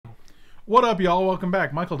What up, y'all? Welcome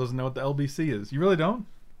back. Michael doesn't know what the LBC is. You really don't?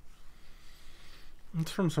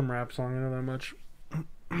 It's from some rap song. I know that much.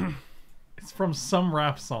 It's from some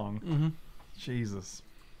rap song. Mm-hmm. Jesus.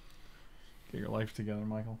 Get your life together,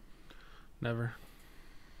 Michael. Never.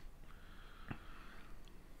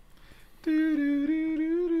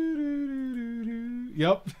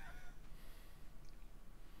 Yep.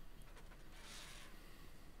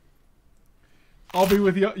 I'll be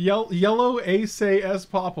with yellow Ace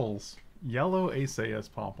Popples. Yellow Ace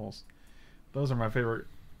Popples. Those are my favorite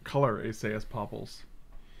color Ace Popples.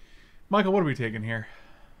 Michael, what are we taking here?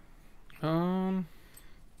 Hurry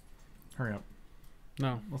up.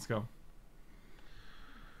 No. Let's go.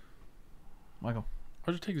 Michael.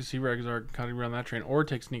 I'll just take the C-Regs or kind of run that train, or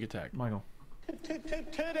take Sneak Attack. Michael.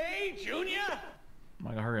 Today, Junior.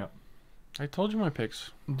 Michael, hurry up. I told you my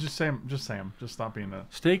picks. Just say them. Just say them. Just stop being a...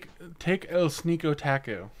 Take El Sneako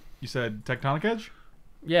Taco. You said Tectonic Edge?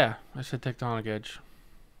 Yeah, I said Tectonic Edge.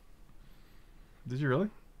 Did you really?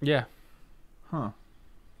 Yeah. Huh.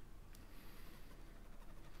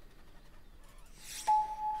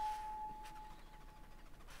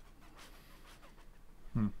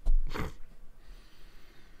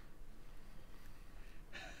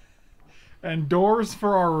 And doors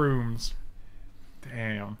for our rooms.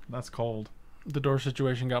 Damn, that's cold. The door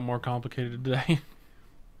situation got more complicated today.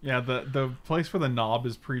 Yeah, the place where the knob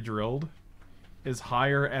is pre-drilled is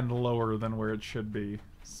higher and lower than where it should be.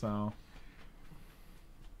 So,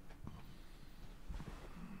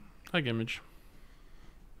 Like image.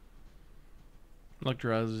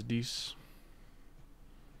 Electro is decent.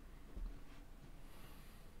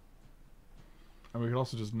 and we could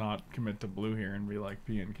also just not commit to blue here and be like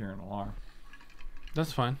P and Kieran Alar.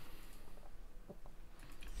 That's fine.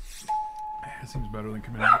 It seems better than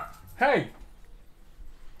committing. Hey!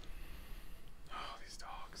 Oh, these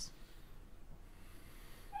dogs.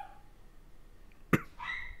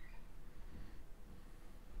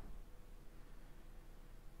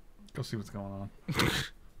 Go see what's going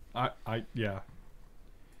on. Yeah.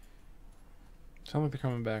 Sound like they're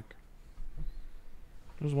coming back.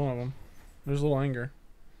 There's one of them. There's Little Anger.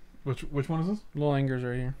 Which one is this? Little Anger's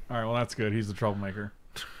right here. All right, well that's good. He's the troublemaker.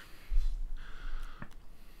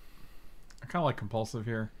 I kind of like compulsive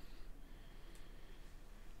here.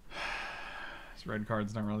 These red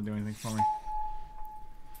cards don't really do anything for me.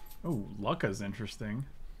 Oh, Lucca's interesting.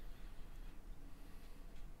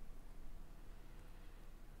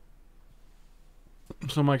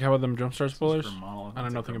 So, Mike, how about them Jumpstart spoilers? This is for Monolith. I know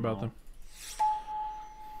That's nothing for about Monolith. them.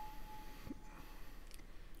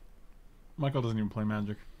 Michael doesn't even play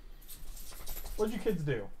Magic. What'd you kids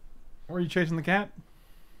do? Were you chasing the cat?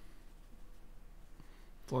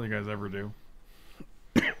 That's all you guys ever do.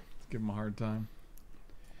 Give him a hard time.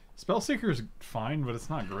 Spellseeker's fine, but it's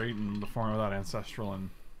not great in the form without Ancestral and...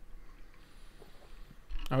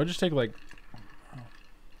 I would just take, like,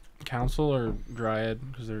 Council or Dryad,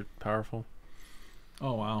 because they're powerful.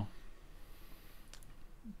 Oh, wow.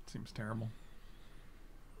 Seems terrible.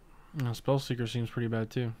 No, Spellseeker seems pretty bad,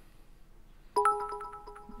 too.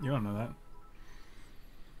 You don't know that.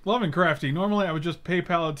 Love and Crafty. Normally I would just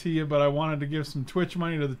PayPal it to you, but I wanted to give some Twitch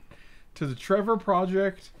money to the Trevor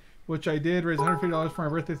Project, which I did. Raise $150 for my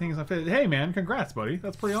birthday things. Hey, man, congrats, buddy.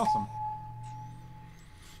 That's pretty awesome.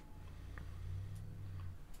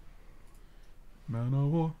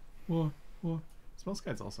 Man, Spell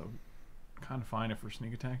Guide's also kind of fine if we're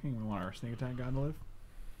sneak attacking. We want our sneak attack guy to live.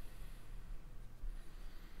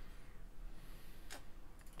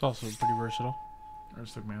 It's also pretty versatile. I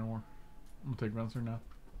just took Mana War. I'm gonna take Venser now.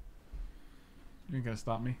 You ain't gonna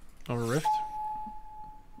stop me. Over Rift?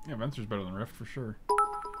 Yeah, Venser's better than Rift for sure.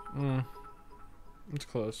 It's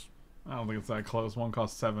close. I don't think it's that close. One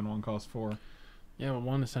costs 7, one costs 4. Yeah, but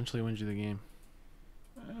one essentially wins you the game.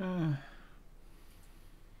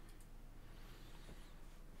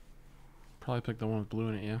 Probably pick the one with blue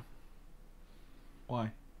in it, yeah.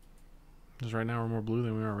 Why? Because right now we're more blue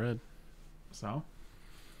than we are red. So?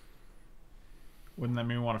 Wouldn't that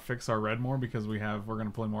mean we want to fix our red more because we're going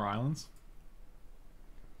to play more islands?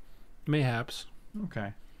 Mayhaps.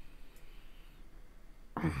 Okay.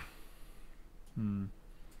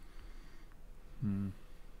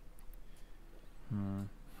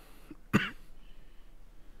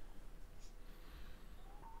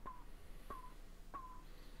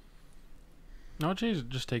 I would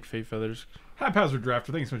just take Fate Feathers. Haphazard Drafter,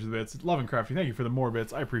 thank you so much for the bits. Love and Crafty, thank you for the more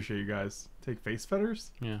bits. I appreciate you guys. Take Face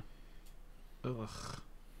Feathers? Yeah. Ugh.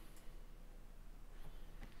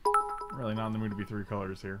 Really not in the mood to be 3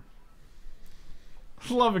 colors here.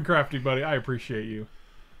 Love and Crafty, buddy. I appreciate you.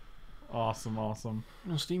 Awesome, awesome.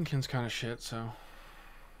 Well, Steamkin's kind of shit, so...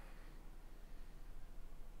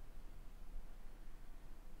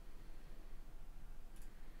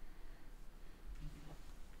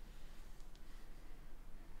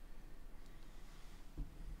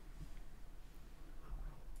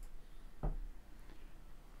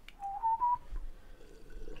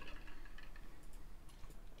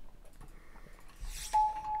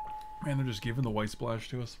 Man, they're just giving the white splash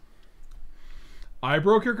to us. I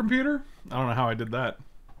broke your computer? I don't know how I did that.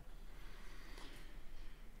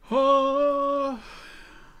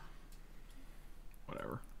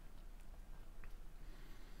 Whatever.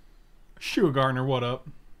 Shoe Gardener, what up?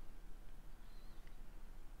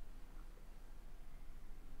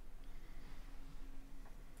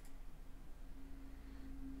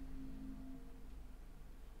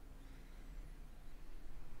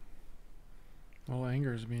 Well,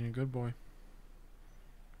 anger is being a good boy.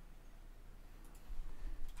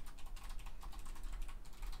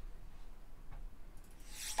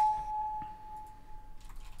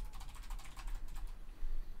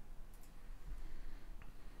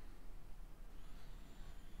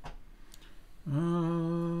 I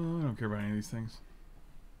don't care about any of these things.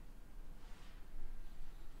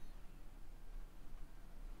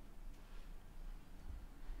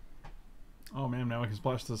 Oh man, now we can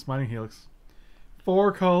splash the Smiting Helix.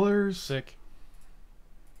 4 colors. Sick.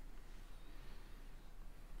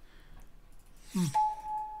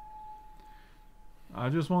 I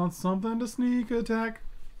just want something to sneak attack,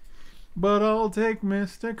 but I'll take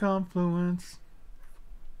Mr. Confluence.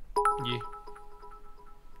 Yeah.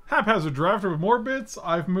 Haphazard drafter with more bits.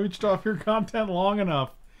 I've mooched off your content long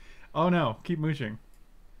enough. Oh no, keep mooching.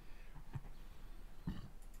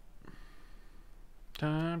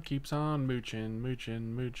 Time keeps on mooching,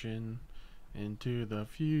 mooching, mooching into the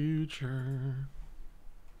future.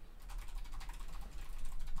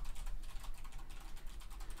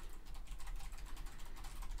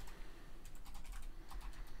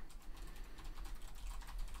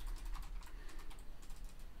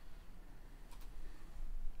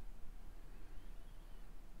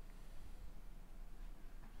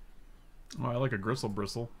 Oh, I like a Gristle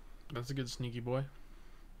Bristle. That's a good sneaky boy.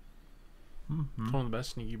 Mm-hmm. It's one of the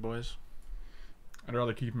best sneaky boys. I'd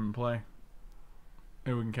rather keep him in play.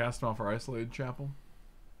 Maybe we can cast him off our Isolated Chapel.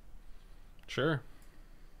 Sure.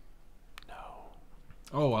 No.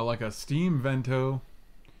 Oh, I like a Steam Vento.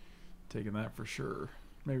 Taking that for sure.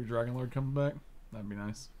 Maybe Dragon Lord comes back. That'd be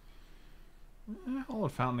nice. All the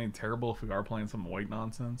Fountain ain't terrible if we are playing some white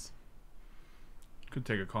nonsense. Could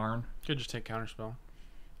take a Karn. Could just take Counterspell.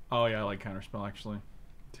 Oh yeah, I like Counterspell actually.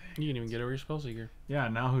 You can even get over your Spellseeker. Yeah,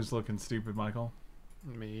 now who's looking stupid, Michael?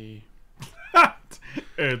 Me.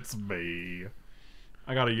 It's me.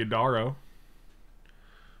 I got a Yadaro.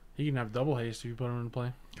 He can have double haste if you put him into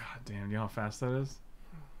play. God damn, you know how fast that is?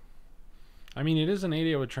 I mean, it is an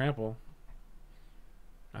 8/8 with trample.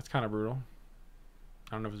 That's kind of brutal.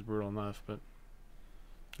 I don't know if it's brutal enough, but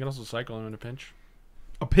you can also cycle him in a pinch.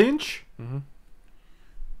 A pinch? Mm-hmm.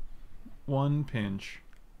 One pinch.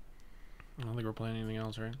 I don't think we're playing anything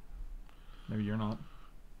else, right? Maybe you're not.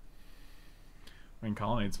 I mean,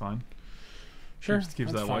 Colonnade's fine. Sure.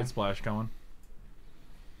 Keeps that fine. white splash going.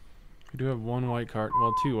 We do have one white card.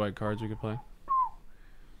 Well, 2 white cards we could play.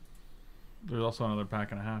 There's also another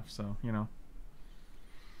pack and a half, so, you know.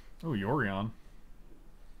 Oh, Yorion.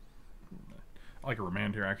 I like a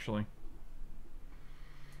Remand here, actually.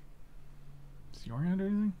 Does Yorion do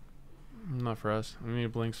anything? Not for us. I mean,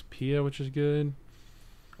 it blinks Pia, which is good.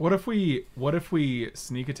 What if we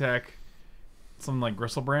sneak attack something like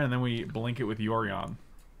Gristlebrand and then we blink it with Yorion?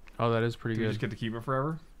 Oh, that is pretty Do we good. just get to keep it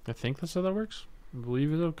forever? I think that's how that works. I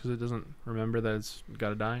believe it, though, because it doesn't remember that it's got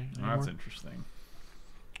to die Oh, anymore. that's interesting.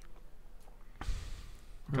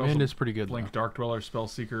 Remand is pretty good, Blink, though. Dark Dweller,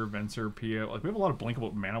 Spellseeker, Venser, Pia. Like, we have a lot of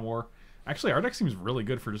blinkable Mana War. Actually, our deck seems really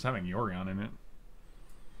good for just having Yorion in it.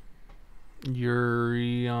 You're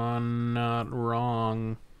not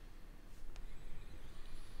wrong.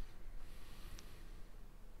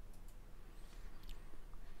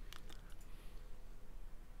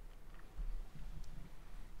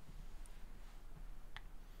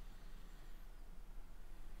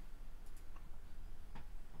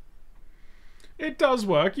 It does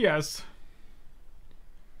work, yes.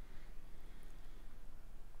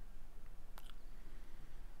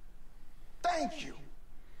 Thank you.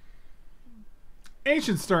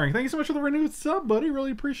 Ancient Stirring, thank you so much for the renewed sub, buddy. Really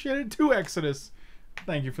appreciate it. 2 Exodus.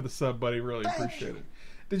 Thank you for the sub, buddy. Really appreciate it.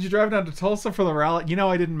 Did you drive down to Tulsa for the rally? You know,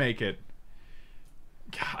 I didn't make it.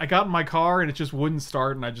 I got in my car and it just wouldn't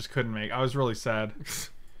start and I just couldn't make it. I was really sad.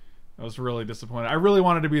 I was really disappointed. I really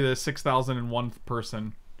wanted to be the 6,001th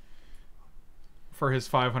person for his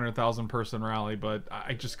 500,000 person rally, but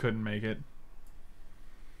I just couldn't make it.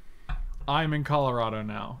 I'm in Colorado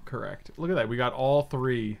now. Correct. Look at that. We got all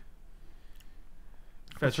 3.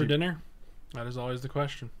 What's for dinner? That is always the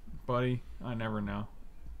question. Buddy, I never know.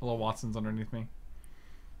 Little Watson's underneath me.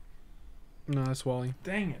 No, that's Wally.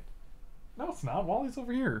 Dang it. No, it's not. Wally's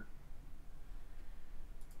over here.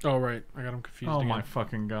 Oh, right. I got him confused Oh again. my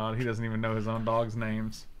fucking god. He doesn't even know his own dog's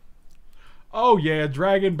names. Oh yeah,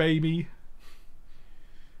 dragon baby.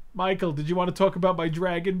 Michael, did you want to talk about my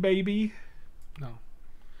dragon baby? No.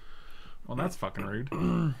 Well, that's fucking rude.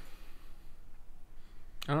 I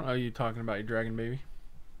don't know you talking about your dragon baby.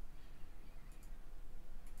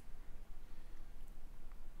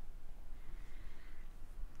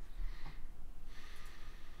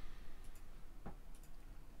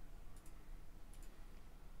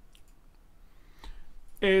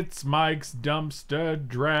 It's Mike's dumpster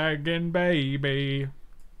dragon baby.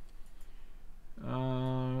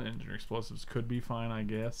 Engine explosives could be fine, I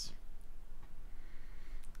guess.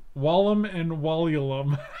 Wallum and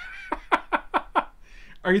Wallulum.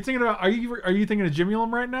 Are you thinking about? Are you thinking of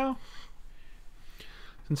Jimulum right now?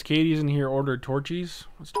 Since Katie's in here, ordered Torchies.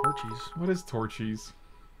 What's Torchies? What is Torchies?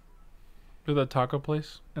 To that taco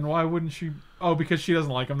place. And why wouldn't she? Oh, because she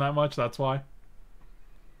doesn't like him that much. That's why.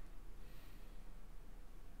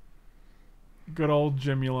 Good old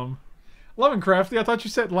Jimulum. Love and Crafty, I thought you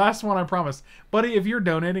said last one, I promise. Buddy, if you're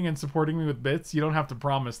donating and supporting me with bits, you don't have to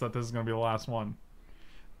promise that this is going to be the last one.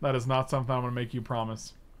 That is not something I'm going to make you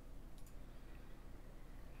promise.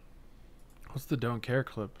 What's the don't care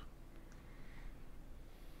clip?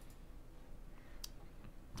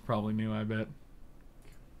 It's probably new, I bet.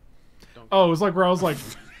 Don't Oh, it was like where I was like...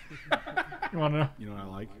 You want to know? You know what I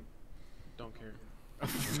like? Don't care.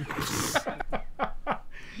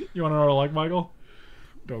 You want to know what I like, Michael?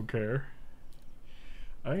 Don't care.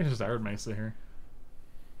 I think it's just Arid Mesa here.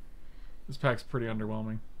 This pack's pretty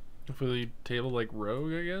underwhelming. For the table like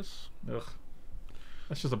Rogue, I guess? Ugh.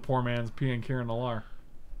 That's just a poor man's P and Kieran Alar.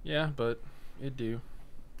 Yeah, but it do.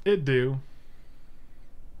 It do.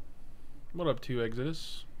 What up to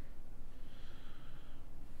Exodus?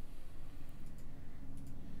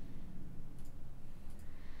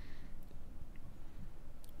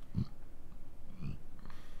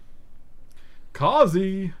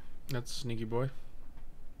 Kazi! That's Sneaky Boy.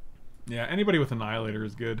 Yeah, anybody with Annihilator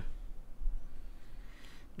is good.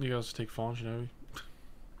 You guys take Fallen Shinobi.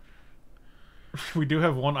 We do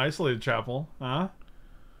have one isolated chapel, huh?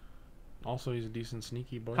 Also, he's a decent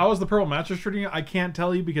Sneaky Boy. How is the Purple Mattress treating you? I can't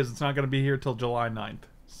tell you because it's not going to be here till July 9th.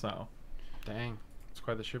 So, Dang. It's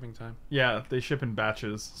quite the shipping time. yeah, they ship in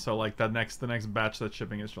batches. So, like, the next batch that's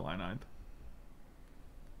shipping is July 9th.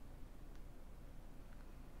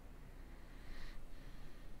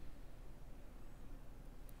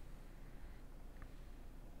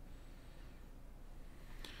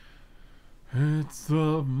 It's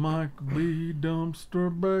the Mike B. Dumpster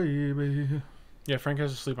baby. Yeah, Frank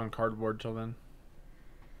has to sleep on cardboard till then.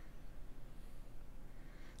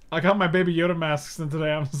 I got my Baby Yoda masks in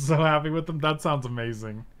today. I'm so happy with them. That sounds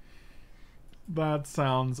amazing. That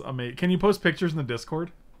sounds amazing. Can you post pictures in the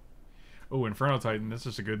Discord? Oh, Inferno Titan. This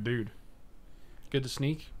is a good dude. Good to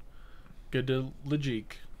sneak. Good to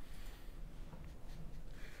Lejeek.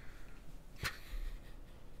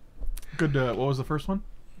 Good. What was the first one?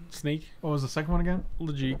 Sneak. What was the second one again?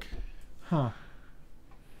 Lejeek. Huh.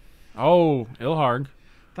 Oh, Ilharg.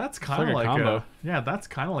 That's kind of like a like combo. a yeah. That's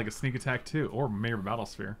kind of like a sneak attack too, or Mirror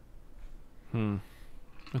Battlesphere. A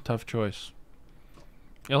tough choice.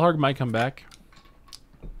 Ilharg might come back.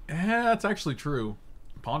 Yeah, that's actually true.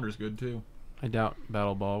 Ponder's good too. I doubt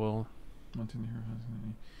Battle Ball will.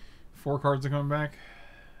 4 cards are coming back.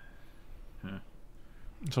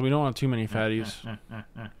 So we don't want too many fatties.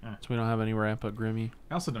 So we don't have any ramp up Grimmy.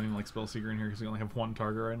 I also don't even like Spellseeker in here because we only have 1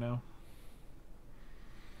 target right now.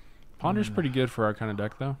 Ponder's pretty good for our kind of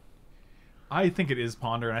deck, though. I think it is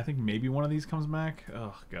Ponder, and I think maybe one of these comes back.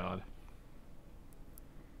 Oh, God.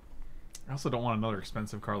 I also don't want another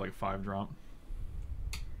expensive card like 5-drop.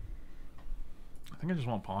 I think I just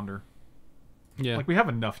want Ponder. Yeah. Like, we have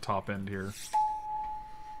enough top end here.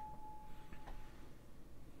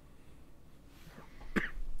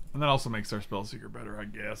 And that also makes our Spellseeker better, I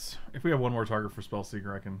guess. If we have one more target for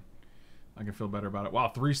Spellseeker, I can feel better about it. Wow,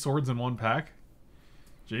 3 swords in 1 pack?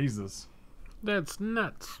 Jesus. That's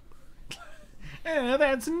nuts. Yeah,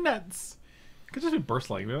 that's nuts. Could just be Burst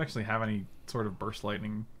Lightning. We don't actually have any sort of Burst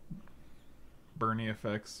Lightning Burny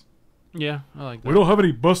effects. Yeah, I like that. We don't have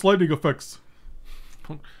any Burst Lightning effects.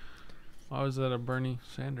 Why was that a Bernie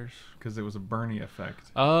Sanders? Because it was a Bernie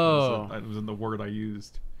effect. Oh. It was in the word I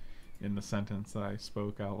used in the sentence that I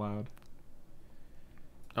spoke out loud.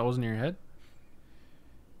 That wasn't in your head?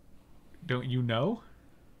 Don't you know?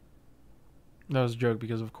 That was a joke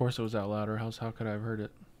because of course it was out loud, or else how could I have heard it?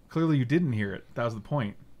 Clearly you didn't hear it. That was the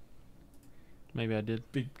point. Maybe I did.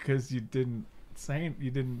 Because you didn't say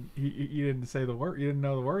you didn't say the word. You didn't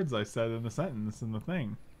know the words I said in the sentence in the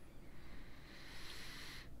thing.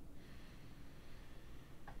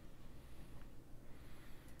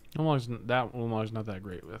 Ulamog's not that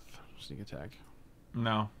great with sneak attack.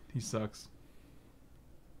 No, he sucks.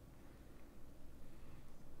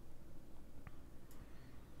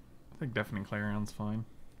 I think Deafening Clarion's fine.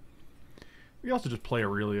 We also just play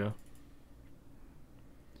Aurelia.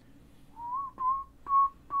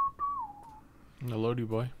 The Lodi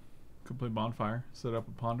boy. Could play Bonfire. Set up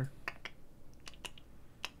a Ponder.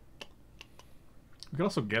 We could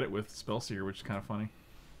also get it with Spellseeker, which is kind of funny.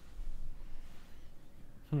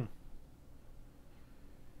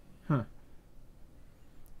 Huh.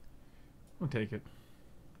 We'll take it.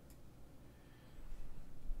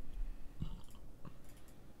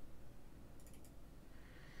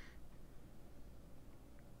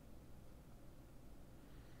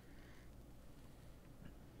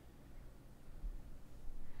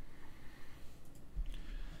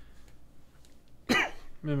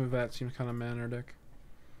 Mimivat seems kind of meh in our deck.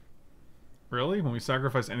 Really? When we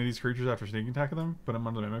sacrifice any of these creatures after sneak attack them, put them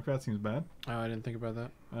under the Mimic Vat seems bad? Oh, I didn't think about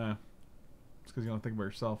that. It's because you don't think about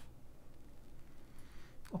yourself.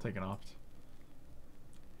 I'll take an opt.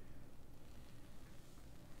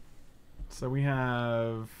 So we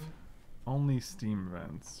have only Steam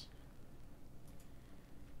events.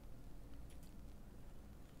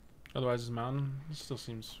 Otherwise, it's Mountain. It still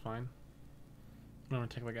seems fine. I'm gonna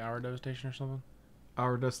take like Hour Devastation or something.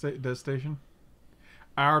 Our destination?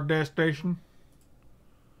 Our destination?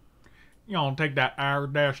 You want to take that our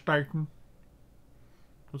destination?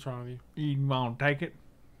 What's wrong with you? You want to take it?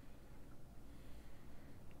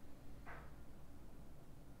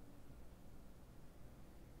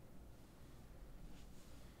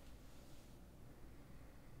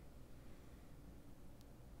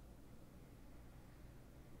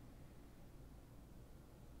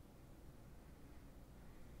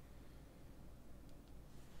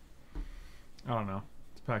 I don't know.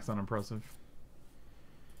 This pack's unimpressive.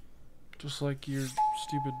 Just like your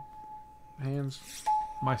stupid hands.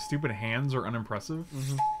 My stupid hands are unimpressive?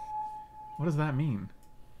 Mm-hmm. What does that mean?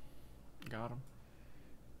 Got him.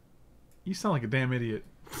 You sound like a damn idiot.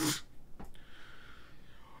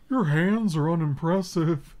 Your hands are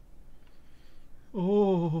unimpressive.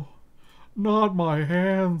 Oh, not my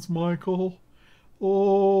hands, Michael.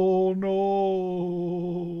 Oh,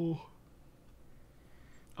 no.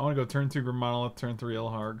 I want to go turn 2 Grim Monolith, turn 3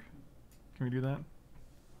 Ilharg. Can we do that?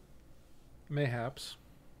 Mayhaps.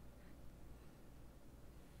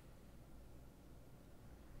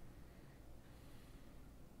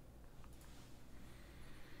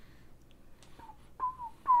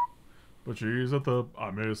 But she's at the... I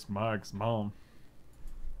miss Mike's mom.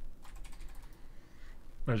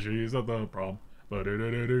 But she's at the prom. What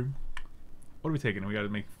are we taking? We got to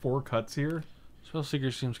make 4 cuts here?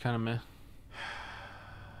 Spellseeker seems kind of meh.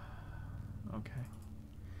 Okay.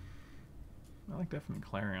 I like Deafening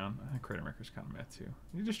Clarion. I think Crater Maker's kind of meh too.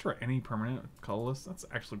 You destroy any permanent colorless? That's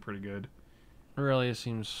actually pretty good. Aurelia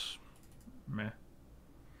seems Meh.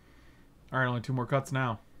 Alright, only 2 more cuts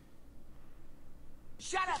now.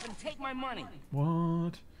 Shut up and take my money.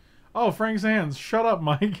 What? Oh, Frank's hands. Shut up,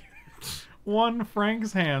 Mike. 1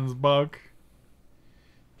 Frank's hands, Buck.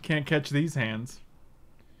 Can't catch these hands.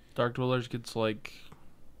 Dark Dwellers gets like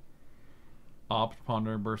Opt,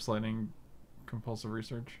 Ponder, Burst Lightning, Compulsive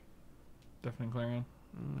Research. Deafening Clarion.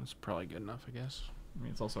 it's probably good enough, I guess. I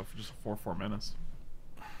mean, it's also just a 4/4 menace.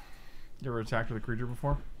 You ever attacked with a creature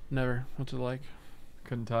before? Never. What's it like?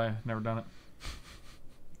 Couldn't tell you. Never done it.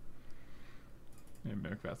 Yeah,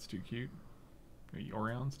 Mimic Vat's too cute. Maybe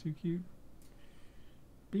Orion's too cute.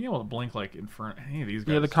 Being able to blink like Inferno, any of these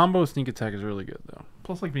guys. Yeah, the combo sneak attack is really good though.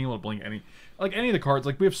 Plus, like being able to blink any of the cards.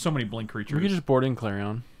 Like we have so many blink creatures. We could just board in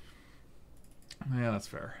Clarion. Yeah, that's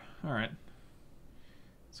fair. All right.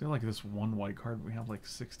 So like this 1 white card, we have like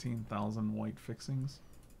 16,000 white fixings.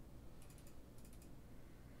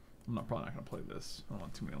 Probably not gonna play this. I don't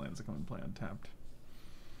want too many lands that come and play untapped.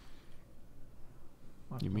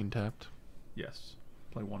 You mean tapped? Yes.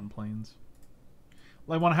 Play 1 plains.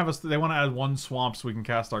 Well, they want to have us. They want to add 1 swamp so we can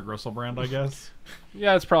cast our Gristlebrand, I guess.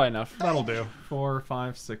 Yeah, it's probably enough. That'll do. 4,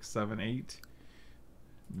 5, 6, 7, 8,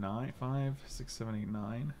 9. 5, 6, 7, 8,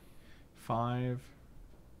 9. 5,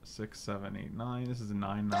 6, 7, 8, 9. This is a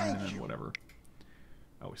 9, 9, and then whatever.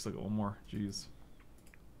 Oh, we still got 1 more. Jeez.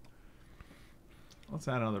 Let's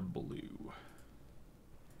add another blue.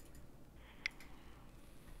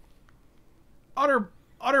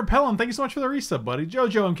 Utter Pelham, thank you so much for the resub, buddy.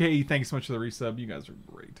 Jojo MKE, thanks so much for the resub. You guys are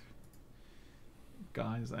great.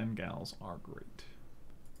 Guys and gals are great.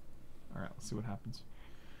 Alright, let's see what happens.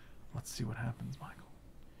 Let's see what happens, Michael.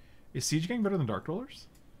 Is Siege Gang better than Dark Dwellers?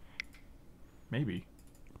 Maybe.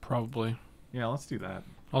 Probably. Yeah, let's do that.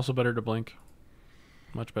 Also better to blink.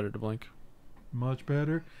 Much better to blink. Much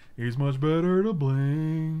better. He's much better to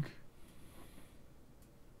blink.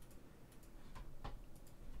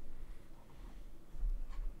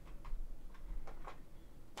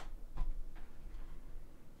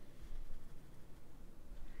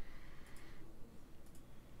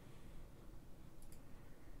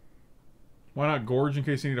 Why not Gorge in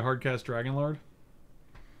case you need a hardcast Dragon Lord?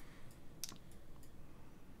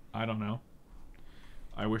 I don't know.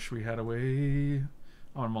 I wish we had a way.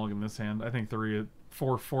 I'm gonna mulligan this hand. I think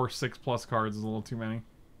 6 plus cards is a little too many.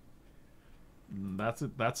 That's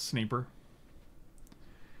it. That's Sneeper.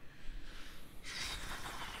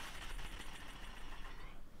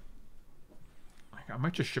 I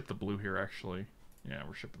might just ship the blue here, actually. Yeah,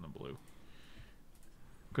 we're shipping the blue.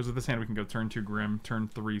 Because with this hand, we can go turn 2 Grim, turn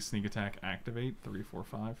 3 Sneak Attack, activate, 3, 4,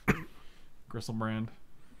 5. Gristlebrand,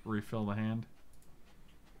 refill the hand.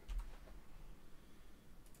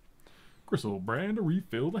 Gristlebrand to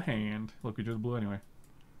refill the hand. Look, we drew the blue anyway.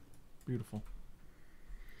 Beautiful.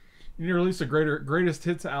 You need to release a greatest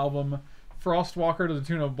hits album. Frostwalker to the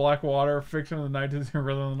tune of Blackwater. Fiction of the Night to the tune of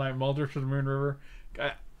Rhythm of the Night. Muldrift to the Moon River.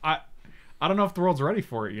 I don't know if the world's ready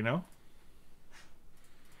for it, you know?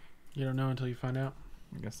 You don't know until you find out.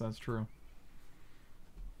 I guess that's true.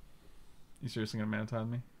 You seriously gonna manatize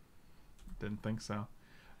me? Didn't think so.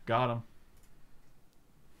 Got him.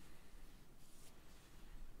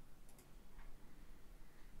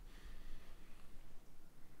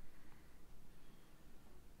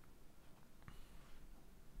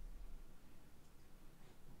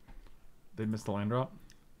 They missed the land drop.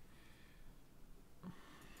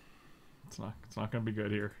 It's not gonna be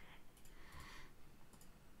good here.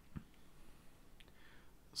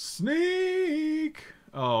 Sneak!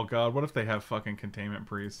 Oh god, what if they have fucking Containment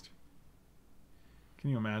Priest? Can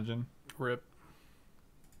you imagine? Rip.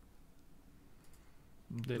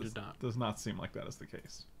 They did not. Does not seem like that is the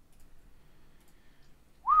case.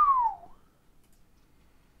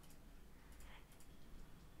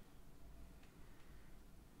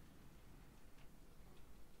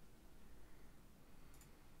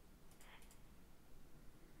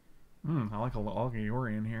 I like a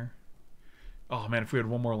Yori in here. Oh man, if we had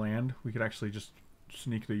one more land, we could actually just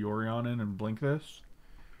sneak the Yorion in and blink this.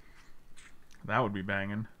 That would be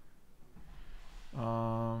banging.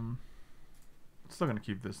 Still gonna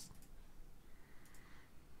keep this.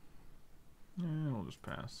 Yeah, we'll just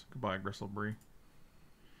pass. Goodbye, Gristlebree.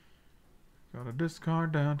 Gotta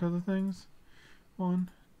discard down to the things. 1,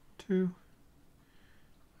 2,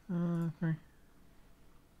 3.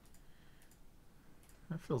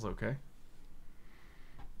 That feels okay.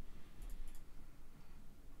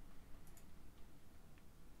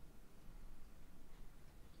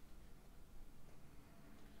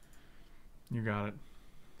 You got it.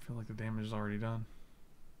 I feel like the damage is already done.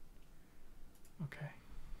 Okay.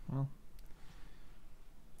 Well.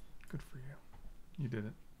 Good for you. You did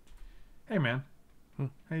it. Hey, man.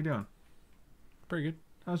 How you doing? Pretty good.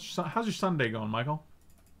 How's your Sunday going, Michael?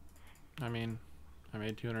 I mean, I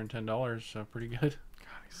made $210, so pretty good.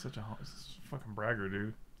 God, he's such a fucking bragger,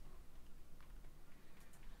 dude.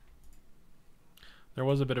 There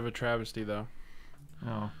was a bit of a travesty, though.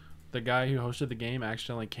 Oh. The guy who hosted the game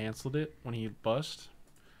accidentally canceled it when he bust.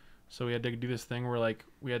 So we had to do this thing where, like,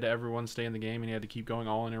 we had to everyone stay in the game and he had to keep going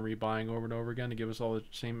all in and rebuying over and over again to give us all the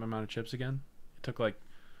same amount of chips again. It took, like,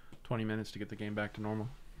 20 minutes to get the game back to normal.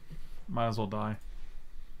 Might as well die.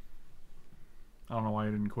 I don't know why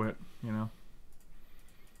you didn't quit, you know?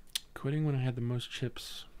 Quitting when I had the most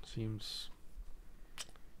chips seems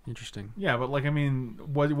interesting. Yeah, but, like, I mean,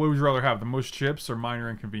 what would you rather have? The most chips or minor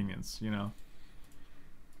inconvenience, you know?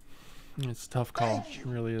 It's a tough call. It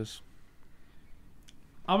really is.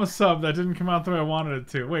 I'm a sub that didn't come out the way I wanted it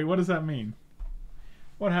to. Wait, what does that mean?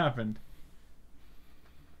 What happened?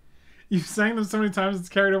 You sang them so many times it's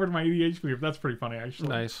carried over to my EDH loop. That's pretty funny, actually.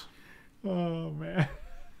 Nice. Oh, man.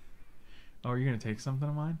 Oh, are you going to take something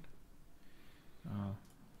of mine? Oh.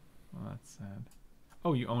 Well, that's sad.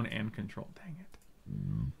 Oh, you own and control. Dang it.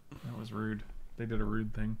 That was rude. They did a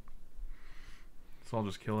rude thing. So I'll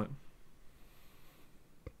just kill it.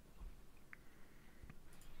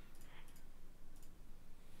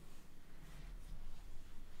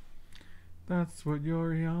 That's what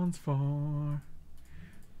Yorion's for.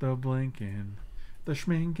 The blinking. The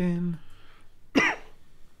schminking. Are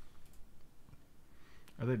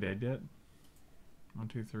they dead yet? 1,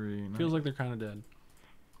 2, 3. No. Feels like they're kind of dead.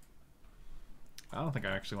 I don't think I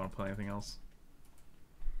actually want to play anything else.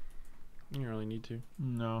 You don't really need to.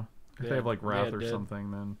 No. If They they have had- like they Wrath had or dead.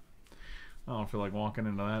 something, then I don't feel like walking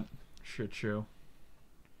into that shit show.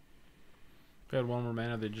 If they had one more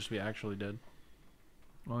mana, they'd just be actually dead.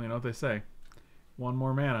 Well, you know what they say. One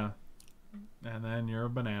more mana. And then you're a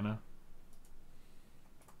banana.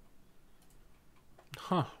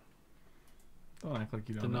 Huh. Don't act like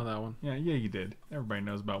you don't Didn't know that one. Yeah, you did. Everybody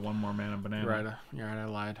knows about one more man and banana. You're right. You're right. I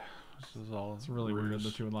lied. This is all. It's really weird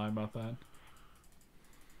that you would lie about that.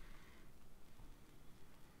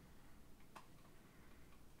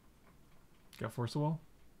 Got Force of Will?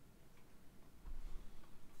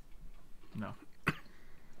 No.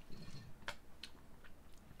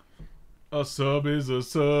 A sub is a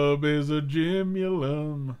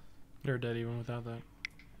gemulum. They're dead even without that.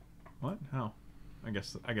 What? How? I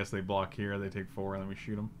guess they block here. They take 4 and then we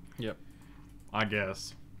shoot them. Yep. I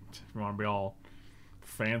guess. If you want to be all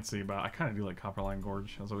fancy about, I kind of do like Copperline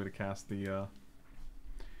Gorge as a way to cast the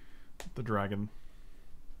dragon.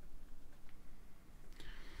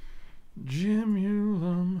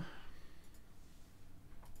 Gemulum.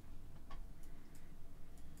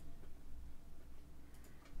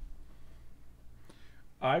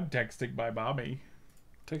 I'm texting by Bobby.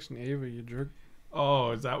 Texting Ava, you jerk.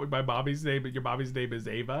 Oh, is that what my Bobby's name? Your Bobby's name is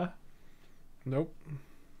Ava? Nope.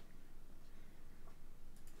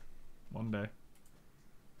 One day.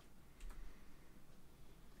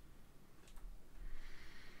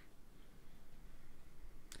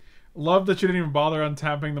 Love that you didn't even bother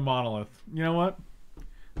untapping the monolith. You know what?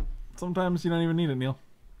 Sometimes you don't even need it, Neil.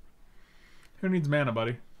 Who needs mana,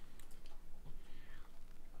 buddy?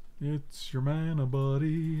 It's your mana,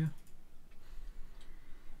 buddy.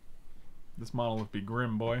 This monolith be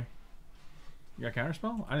grim, boy. You got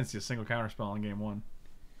counterspell? I didn't see a single counterspell in game 1.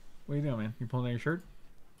 What are you doing, man? You pulling out your shirt?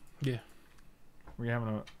 Yeah.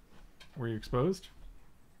 Were you exposed?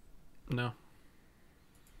 No.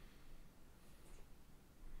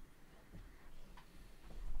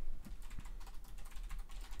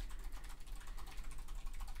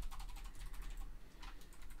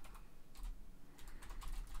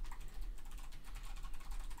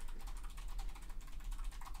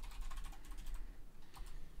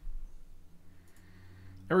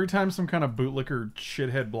 Every time some kind of bootlicker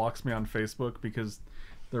shithead blocks me on Facebook because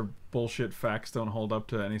their bullshit facts don't hold up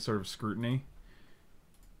to any sort of scrutiny,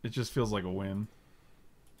 it just feels like a win.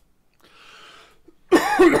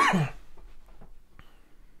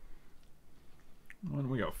 When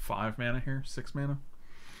we got 5 mana here, 6 mana.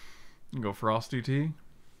 You can go Frost UT. And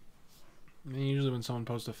usually when someone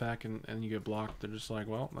posts a fact and you get blocked, they're just like,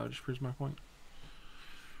 well, that just proves my point.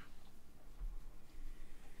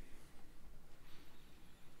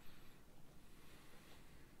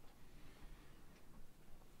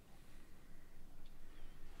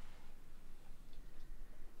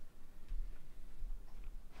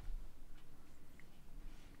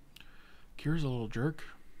 Kira's a little jerk.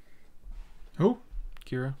 Who?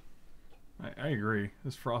 Kira. I agree.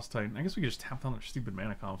 This Frost Titan. I guess we could just tap down their stupid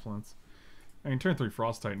mana confluence. I mean, turn 3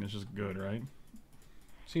 Frost Titan is just good, right?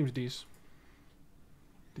 Seems decent.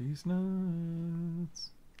 These nuts.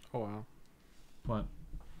 Oh, wow. What?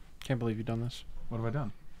 Can't believe you've done this. What have I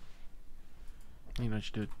done? You know what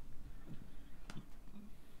you did.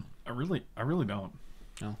 I really don't.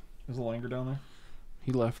 No. There's a Langer down there.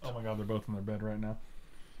 He left. Oh my god, they're both in their bed right now.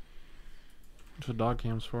 That's what dog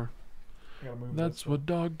cam's for. I gotta move That's this. what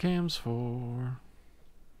dog cam's for.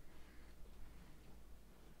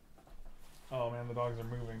 Oh man, the dogs are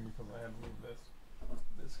moving because I had to move this.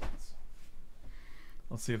 Biscuits.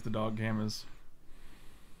 Let's see if the dog cam is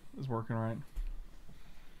working right.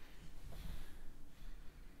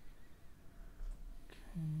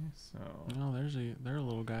 Okay, so Oh, there a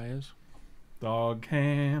little guy is. Dog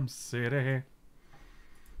Cam City.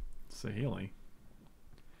 Sahili.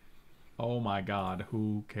 Oh my god,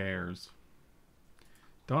 who cares?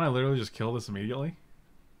 Don't I literally just kill this immediately?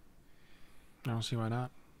 I don't see why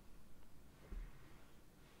not.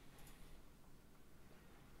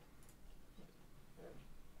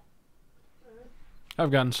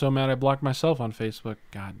 I've gotten so mad I blocked myself on Facebook.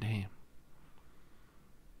 God damn.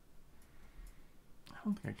 I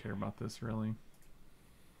don't think I care about this really.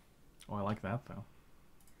 Oh, I like that though.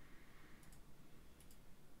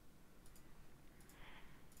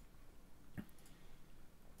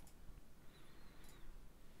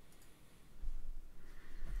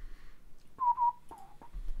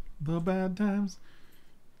 The bad times.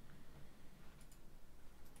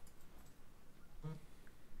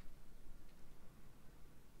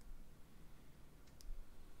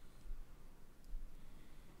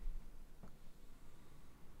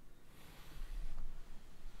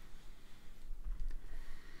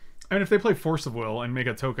 I mean, if they play Force of Will and make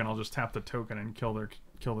a token, I'll just tap the token and kill their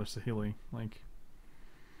Sahili. Like,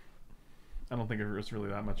 I don't think it's really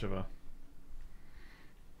that much of a.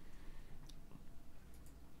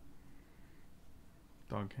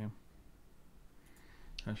 Dog cam.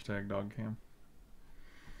 Hashtag dog cam.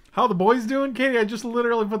 How the boys doing? Katie, I just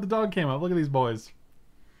literally put the dog cam up. Look at these boys.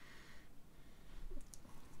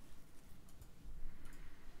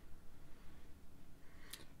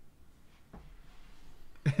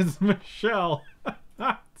 It's Michelle.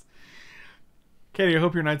 Katie, I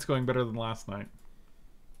hope your night's going better than last night.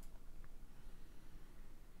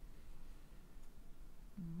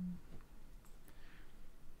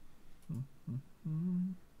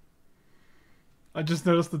 I just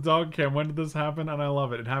noticed the dog cam. When did this happen? And I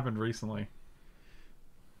love it. It happened recently.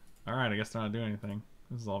 Alright, I guess they're not doing anything.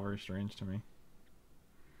 This is all very strange to me.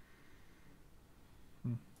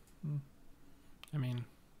 I mean,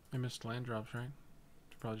 they missed land drops, right?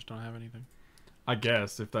 They probably just don't have anything. I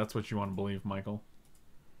guess, if that's what you want to believe, Michael.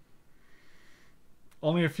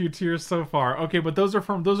 Only a few tiers so far. Okay, but those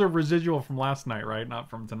are residual from last night, right? Not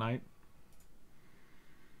from tonight.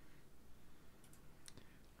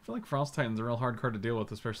 I feel like Frost Titan's a real hard card to deal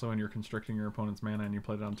with, especially when you're constricting your opponent's mana and you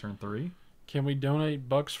played it on turn 3. Can we donate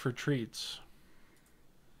bucks for treats?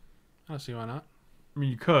 I don't see why not. I mean,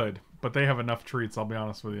 you could, but they have enough treats, I'll be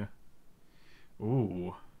honest with you.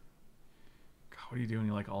 Ooh. God, what do you do when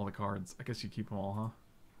you like all the cards? I guess you keep them all,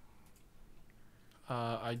 huh?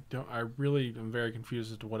 I really am very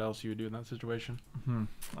confused as to what else you would do in that situation.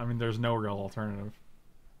 I mean, there's no real alternative.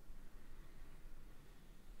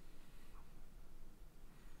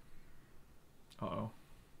 Uh-oh.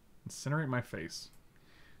 Incinerate my face.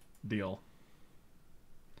 Deal.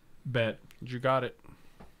 Bet. You got it.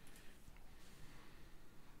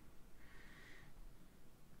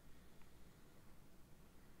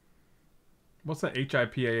 What's that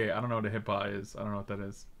HIPAA? I don't know what a HIPAA is. I don't know what that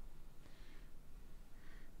is.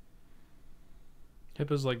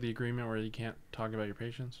 HIPAA's like the agreement where you can't talk about your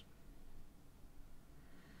patients,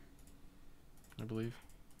 I believe.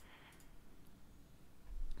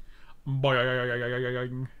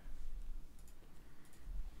 Boing.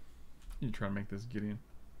 You try to make this Gideon.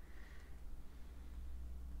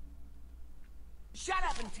 Shut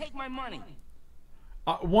up and take my money.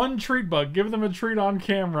 One treat bug. Give them a treat on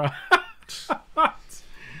camera.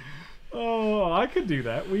 Oh, I could do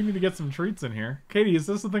that. We need to get some treats in here. Katie, is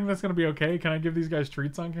this the thing that's going to be okay? Can I give these guys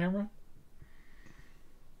treats on camera?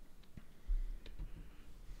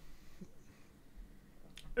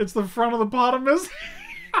 It's the front of the potamus.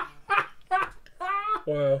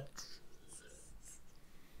 Wow.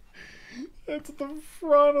 It's the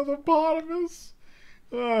front of the potamus.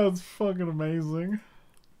 Oh, that's fucking amazing.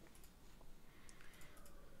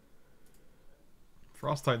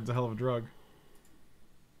 Frost Titan's a hell of a drug.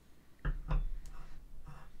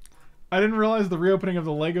 I didn't realize the reopening of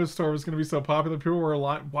the Lego store was going to be so popular. People were a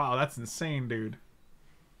lot. Wow, that's insane, dude.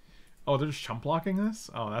 Oh, they're just chump blocking this?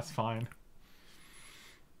 Oh, that's fine.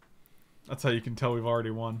 That's how you can tell we've already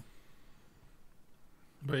won.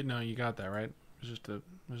 Wait, no, you got that, right? It was just a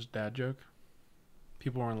dad joke.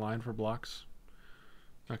 People were in line for blocks.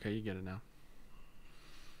 Okay, you get it now.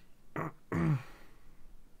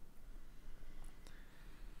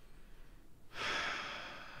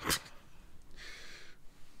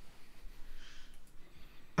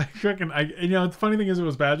 I reckon you know, the funny thing is it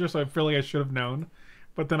was Badger, so I feel like I should have known,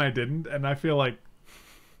 but then I didn't, and I feel like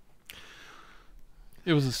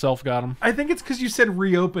it was a self got him. I think it's because you said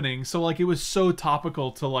reopening, so like it was so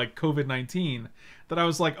topical to like COVID-19 that I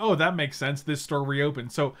was like, oh, that makes sense. This store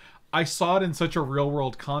reopened, so I saw it in such a real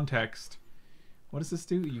world context. What does this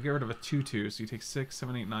do? You get rid of a 2/2, so you take 6,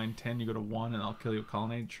 7, 8, 9, 10. You go to 1, and I'll kill you with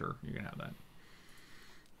Colonnade. Sure, you can have that.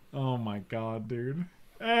 Oh my god, dude.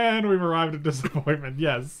 And we've arrived at disappointment.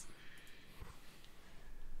 Yes.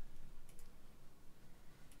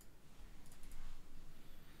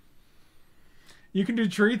 You can do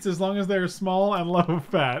treats as long as they're small and low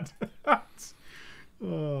fat.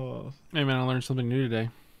 Oh. Hey man, I learned something new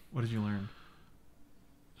today. What did you learn?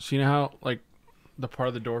 So you know how like the part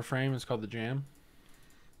of the door frame is called the jamb?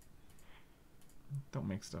 Don't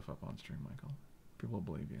make stuff up on stream, Michael. People will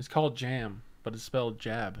believe you. It's called jam, but it's spelled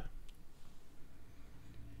jab.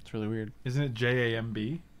 It's really weird. Isn't it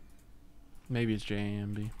JAMB? Maybe it's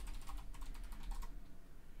JAMB.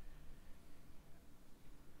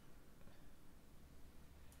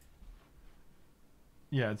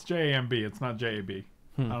 Yeah, it's JAMB. It's not JAB.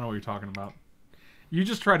 I don't know what you're talking about. You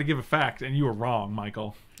just tried to give a fact, and you were wrong,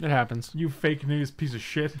 Michael. It happens. You fake news piece of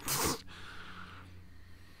shit.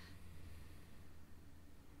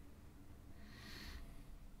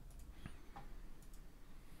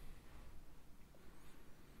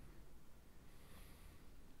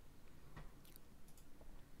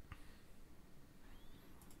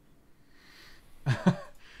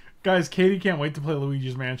 Guys, Katie can't wait to play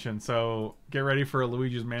Luigi's Mansion, so get ready for a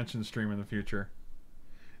Luigi's Mansion stream in the future.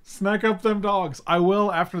 Snack up them dogs. I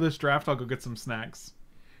will after this draft. I'll go get some snacks,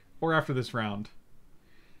 or after this round.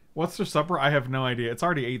 What's their supper? I have no idea. It's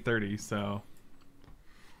already 8:30, so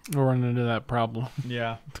We're running into that problem.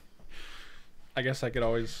 yeah. I guess I could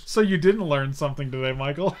always. So you didn't learn something today,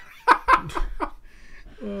 Michael?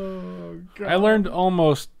 Oh God! I learned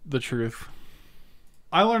almost the truth.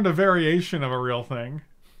 I learned a variation of a real thing.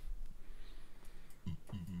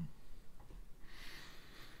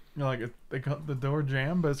 You're like, they call the door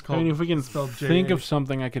jam, but it's I called. mean, if we can spelled think J-A. of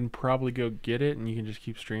something, I can probably go get it, and you can just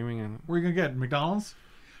keep streaming. And Where you gonna get McDonald's?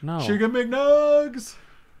 no, Chicken McNugs.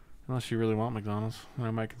 unless you really want McDonald's, then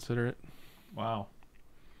I might consider it. Wow.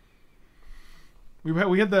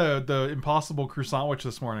 We had the Impossible croissant sandwich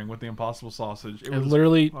this morning with the Impossible sausage. It It's was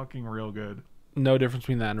literally fucking real good. no difference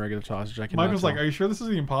between that and regular sausage. I can. Mike was like, "Are you sure this is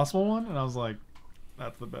the Impossible one?" And I was like,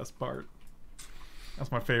 "That's the best part.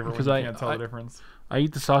 That's my favorite Because when you I- can't tell I- the difference." I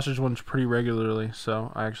eat the sausage ones pretty regularly,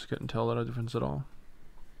 so I actually couldn't tell that difference at all.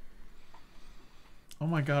 Oh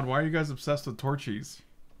my God! Why are you guys obsessed with Torchies?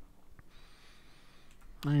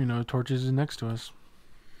 You know, Torches is next to us.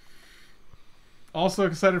 Also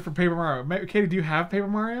excited for Paper Mario. Katie, do you have Paper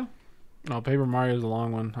Mario? No, Paper Mario is a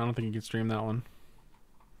long one. I don't think you can stream that one.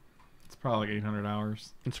 It's probably like 800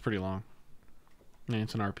 hours. It's pretty long. Yeah,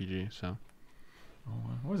 it's an RPG, so. Oh,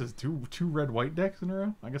 what is this? Two red white decks in a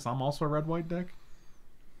row? I guess I'm also a red white deck.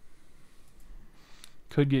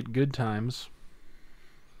 Could get good times.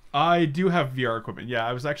 I do have VR equipment.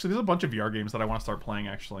 Yeah, there's a bunch of VR games that I want to start playing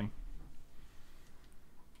actually.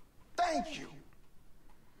 Thank you.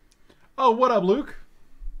 Oh, what up, Luke?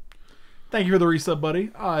 Thank you for the resub,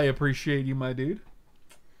 buddy. I appreciate you, my dude.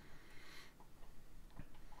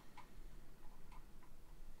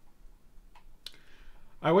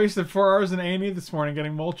 I wasted 4 hours in A&E this morning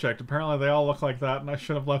getting mole checked. Apparently they all look like that, and I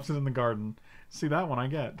should have left it in the garden. See, that one I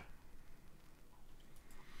get.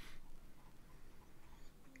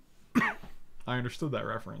 I understood that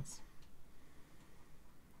reference.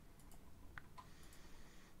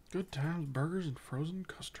 Good times, burgers, and frozen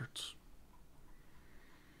custards.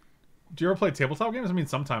 Do you ever play tabletop games? I mean,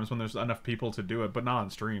 sometimes when there's enough people to do it, but not on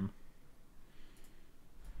stream.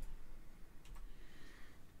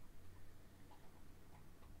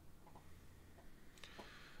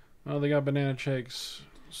 Oh, they got banana shakes,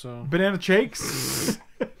 so. Banana shakes?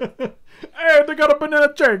 Hey, they got a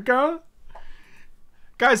banana shake, huh?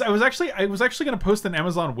 Guys, I was actually gonna post an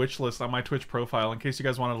Amazon wish list on my Twitch profile in case you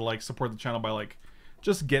guys wanted to like support the channel by like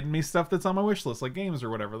just getting me stuff that's on my wish list, like games or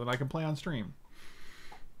whatever that I can play on stream.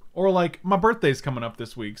 Or like my birthday's coming up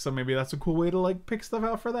this week, so maybe that's a cool way to like pick stuff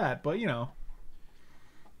out for that. But you know,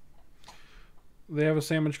 They have a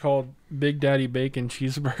sandwich called Big Daddy Bacon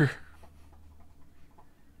Cheeseburger.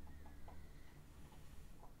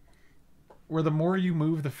 where the more you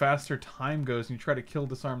move, the faster time goes, and you try to kill,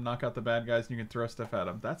 disarm, knock out the bad guys, and you can throw stuff at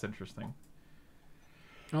them. That's interesting.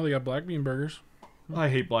 Oh, they got black bean burgers. I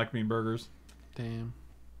hate black bean burgers. Damn.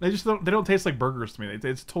 They don't taste like burgers to me.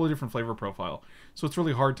 It's a totally different flavor profile. So it's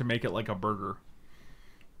really hard to make it like a burger.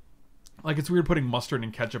 Like it's weird putting mustard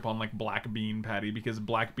and ketchup on like black bean patty because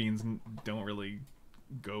black beans don't really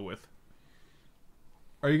go with.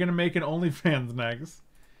 Are you gonna make an OnlyFans next?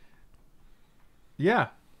 Yeah.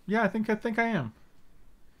 Yeah, I think I am.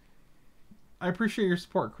 I appreciate your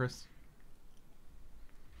support, Chris.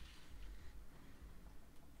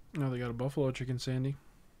 Oh, they got a buffalo chicken sandy.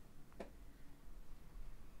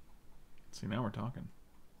 See, now we're talking.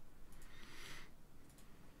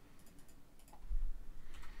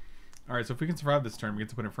 Alright, so if we can survive this turn, we get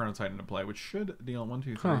to put Inferno Titan into play, which should deal 1,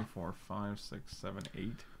 2, 3, 4, 5, 6, 7,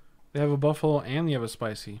 8. They have a buffalo and they have a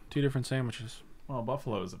spicy. 2 different sandwiches. Well,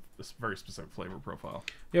 buffalo is a very specific flavor profile.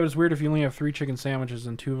 Yeah, but it's weird if you only have 3 chicken sandwiches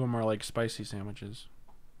and 2 of them are like spicy sandwiches.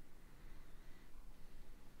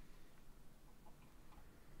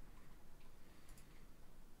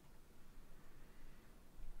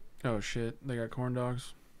 Oh shit, they got corn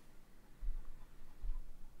dogs.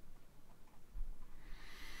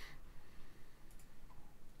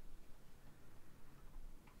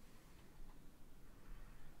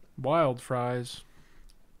 Wild fries.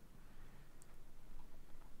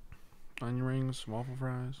 Onion rings, waffle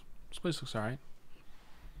fries. This place looks alright.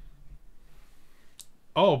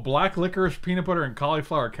 Oh, black licorice, peanut butter, and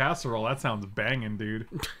cauliflower casserole. That sounds banging, dude.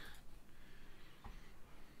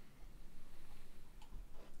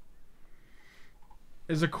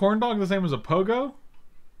 Is a corn dog the same as a pogo?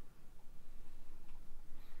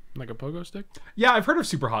 Like a pogo stick? Yeah, I've heard of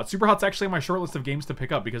Super Hot. Super Hot's actually on my short list of games to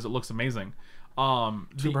pick up because it looks amazing.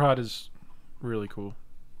 Super Hot is really cool.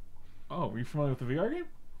 Oh, are you familiar with the VR game?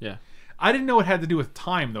 Yeah. I didn't know it had to do with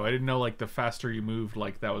time though. I didn't know like the faster you moved,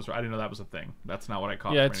 like that was. I didn't know that was a thing. That's not what I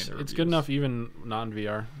caught. Yeah, from any of the it's reviews. good enough even non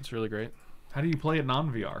VR. It's really great. How do you play it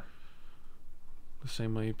non VR? The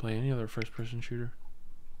same way you play any other first person shooter.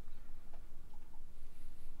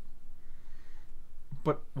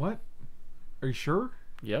 But what? Are you sure?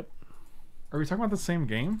 Yep. Are we talking about the same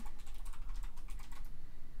game?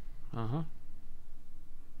 Uh-huh.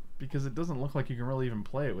 Because it doesn't look like you can really even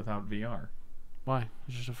play it without VR. Why?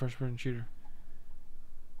 It's just a first person shooter.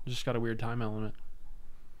 It's just got a weird time element.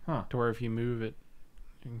 Huh. To where if you move it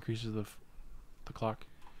increases the clock.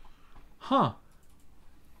 Huh.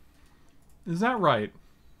 Is that right?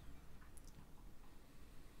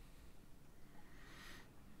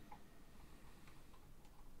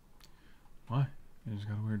 Why? It just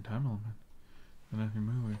got a weird time element. And if you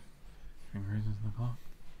move it, it increases the clock.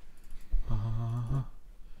 Ha ha ha ha.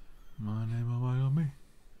 My name is Michael B.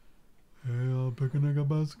 Hey, I'll pick a nigga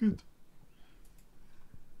basket.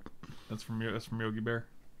 That's from Yogi Bear.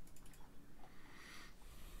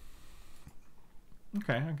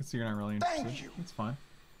 Okay, I can see you're not really interested. Thank you. That's fine.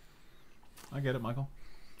 I get it, Michael.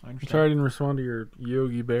 I I'm understand. sorry I didn't respond to your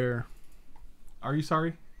Yogi Bear. Are you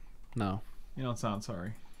sorry? No. You don't sound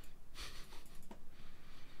sorry.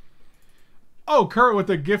 Oh, Kurt with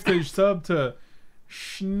the gifted sub to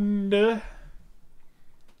Schnd.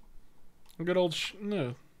 Good old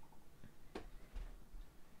no.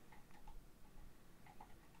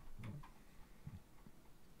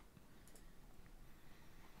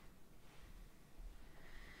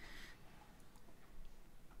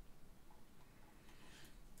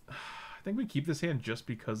 I think we keep this hand just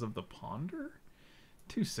because of the ponder.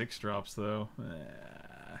 2 6-drops though.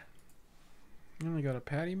 You only got a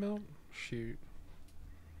patty melt? Shoot.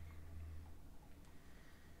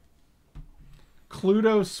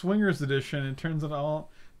 Cluedo Swingers Edition. It turns out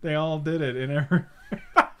they all did it in every.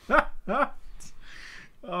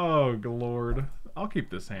 Oh Lord! I'll keep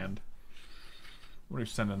this hand. What are we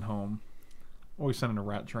sending home? What are we sending a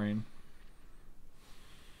rat train?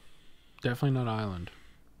 Definitely not island.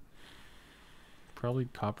 Probably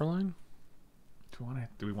Copperline?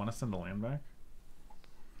 Do we want to send the land back?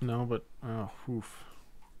 No, but oof.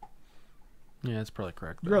 Yeah, that's probably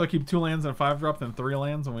correct. You'd rather keep 2 lands and a 5-drop than 3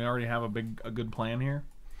 lands, and we already have a good plan here.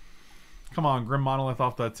 Come on, Grim Monolith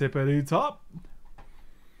off the tippity top.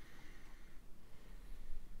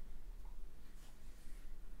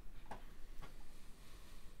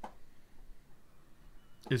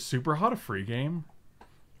 Is Super Hot a free game?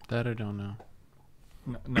 That I don't know.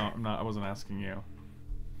 No, I'm not. I wasn't asking you.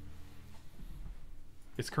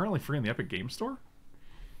 It's currently free in the Epic Game Store?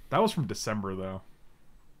 That was from December, though.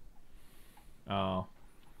 Oh.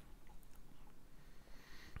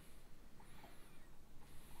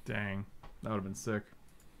 Dang. That would have been sick.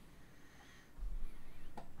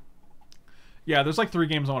 Yeah, there's like 3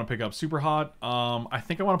 games I want to pick up. Super Hot. I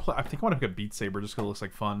think I want to play. I think I want to pick up Beat Saber just because it looks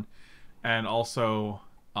like fun, and also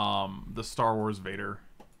the Star Wars Vader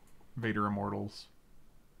Immortals.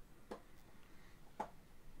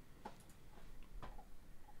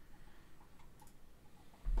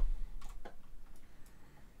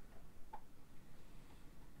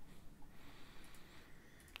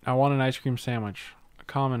 I want an ice cream sandwich. A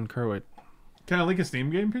common Kerwit. Can I link a Steam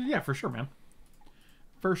game? Yeah, for sure, man.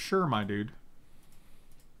 For sure, my dude.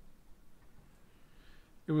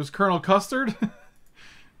 It was Colonel Custard?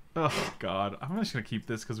 Oh, God. I'm just going to keep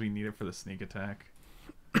this because we need it for the sneak attack.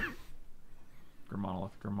 Grim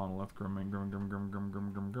Monolith, Grim Monolith, Grim, Grim, Grim, Grim, Grim,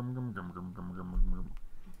 Grim, Grim, Grim, Grim, Grim, Grim, Grim, Grim, Grim, Grim.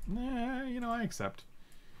 Nah, you know, I accept.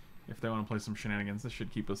 If they want to play some shenanigans, this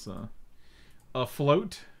should keep us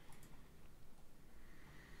afloat.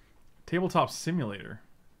 Tabletop Simulator.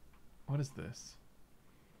 What is this?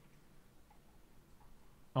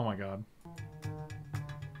 Oh my God.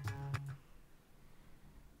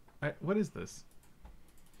 What is this?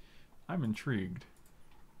 I'm intrigued.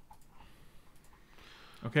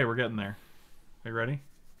 Okay, we're getting there. Are you ready?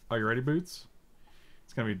 Are you ready, Boots?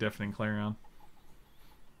 It's gonna be deafening Clarion.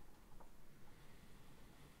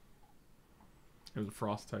 It was a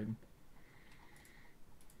Frost Titan.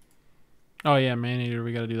 Oh yeah, Man-Eater,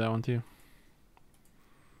 we gotta do that one too.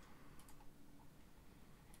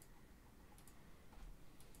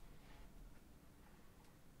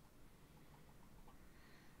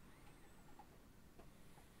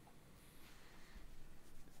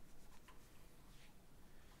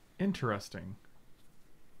 Interesting.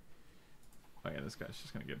 Oh yeah, this guy's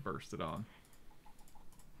just gonna get bursted on.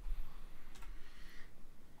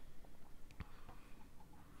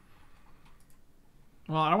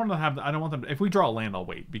 Well, I don't want to have. I don't want them. If we draw a land, I'll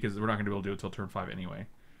wait because we're not going to be able to do it till turn 5 anyway.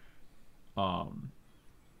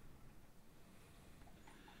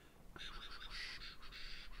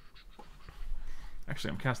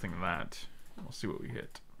 Actually, I'm casting that. We'll see what we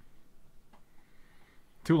hit.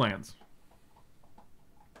 2 lands.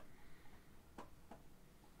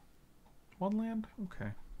 1 land?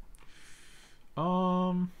 Okay.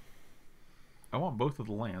 I want both of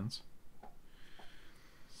the lands.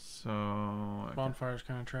 So... Bonfire's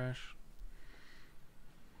kind of trash.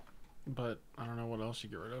 But I don't know what else you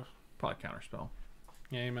get rid of. Probably counterspell.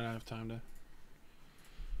 Yeah, you might not have time to...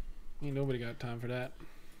 Ain't nobody got time for that.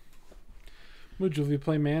 Mujul, if you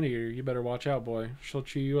play Man-Eater, you better watch out, boy. She'll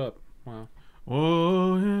chew you up. Wow.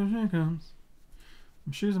 Whoa, here she comes.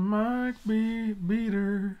 She's a mic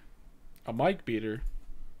beater. A mic beater?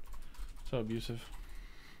 So abusive.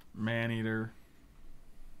 Man-Eater.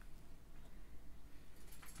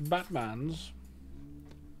 Batmans.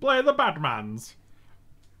 Play the Batmans.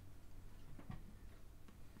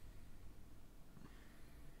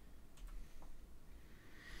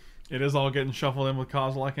 It is all getting shuffled in with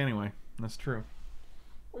Kozilek anyway. That's true.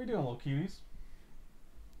 What are you doing, little cuties?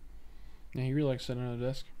 Yeah, he really likes sitting on the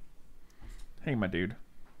desk. Hey, my dude.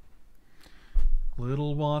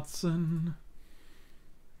 Little Watson.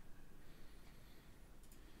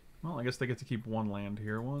 Well, I guess they get to keep 1 land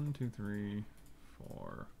here. 1, 2, 3,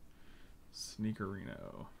 4.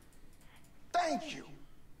 Sneakerino. Thank you.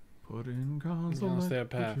 Put in Kozilek. Unless they have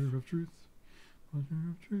path. Butcher of truth. Butcher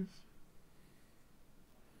of truth.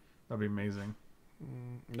 That'd be amazing.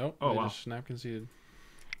 Nope. Oh, they wow. just snap conceded.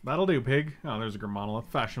 That'll do, pig. Oh, there's a Germonolith.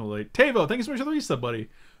 Fashionable late. Tavo, thank you so much for the resub, buddy.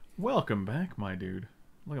 Welcome back, my dude.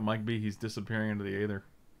 Look at Mike B. He's disappearing into the Aether.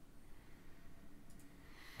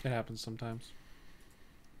 It happens sometimes.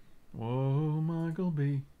 Whoa, Michael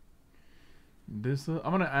B. I'm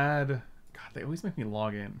going to add... God, they always make me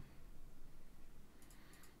log in.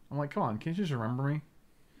 I'm like, come on, can't you just remember me?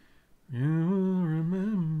 You will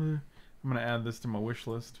remember. I'm going to add this to my wish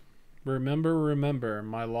list. Remember,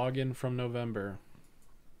 my login from November.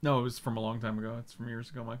 No, it was from a long time ago. It's from years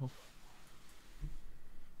ago, Michael.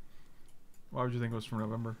 Why would you think it was from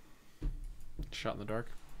November? Shot in the dark.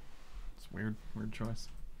 It's weird. Weird choice.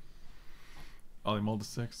 Oh, they mulled to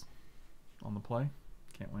 6 on the play.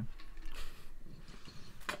 Can't win.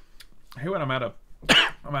 I hate when I'm out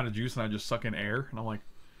of juice and I just suck in air and I'm like,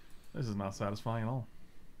 this is not satisfying at all.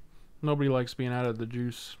 Nobody likes being out of the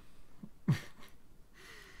juice.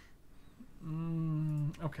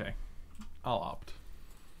 Okay. I'll opt.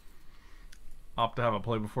 Opt to have a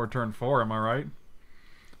play before turn 4, am I right?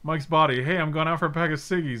 Mike's body. Hey, I'm going out for a pack of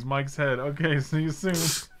ciggies. Mike's head. Okay, see you soon.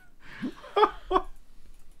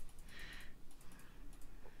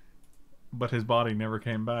 But his body never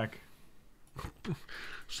came back.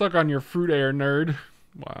 Suck on your fruit air, nerd.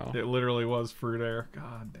 Wow. It literally was fruit air.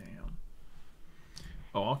 God damn.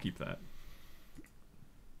 Oh, I'll keep that.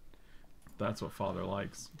 That's what father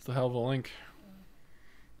likes. It's the hell of a link.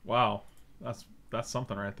 Wow. That's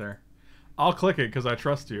something right there. I'll click it because I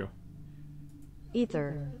trust you.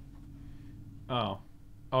 Ether. Oh.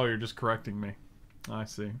 Oh, you're just correcting me. I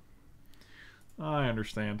see. I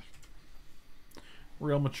understand.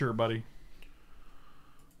 Real mature, buddy.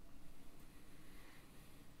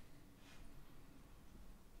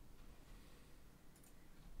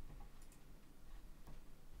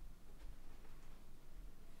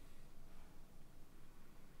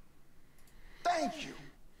 Thank you.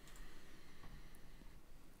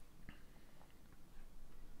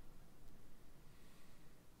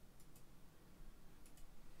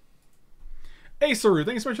 Hey, Saru,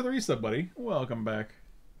 thanks so much for the resub, buddy. Welcome back.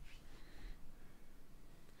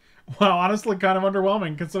 Wow, honestly, kind of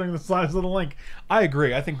underwhelming considering the size of the link. I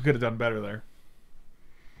agree. I think we could have done better there.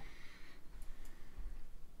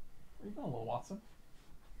 Where you going, little Watson?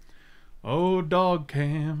 Oh, dog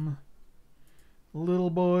cam. Little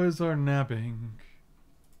boys are napping.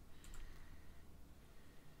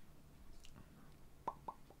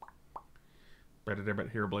 Better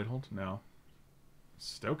hero blade hold? No.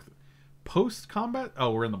 Stoke. Post combat?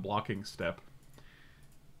 Oh, we're in the blocking step.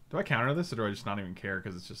 Do I counter this or do I just not even care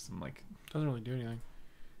because it's just some like... Doesn't really do anything.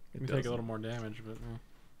 You take a little more damage, but...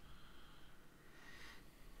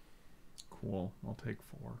 Cool. I'll take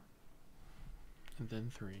 4. And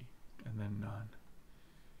then 3. And then none.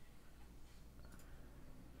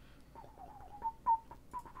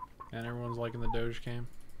 And everyone's liking the Doge cam.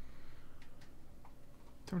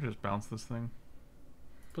 Don't we just bounce this thing?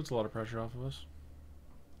 Puts a lot of pressure off of us.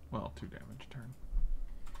 Well, 2 damage turn.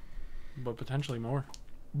 But potentially more.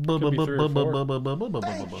 Could be 3 or 4.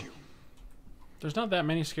 Thank you. There's not that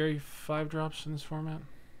many scary 5-drops in this format.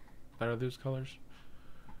 That are those colors.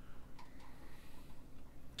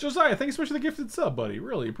 Josiah, thanks so much for the gifted sub, buddy.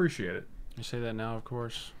 Really appreciate it. You say that now, of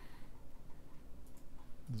course.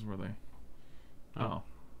 This is where they... Oh.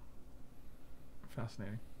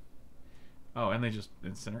 fascinating. Oh, and they just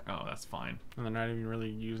incinerate. Oh, that's fine. And they're not even really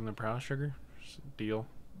using the brown sugar. Just a deal.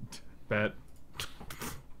 Bet.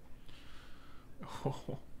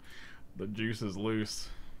 Oh, the juice is loose,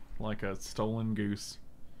 like a stolen goose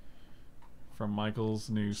from Michael's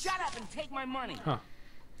noose. Shut up and take my money. Huh.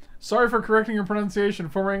 Sorry for correcting your pronunciation.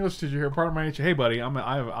 Former English teacher here. Part of my nature. Hey, buddy.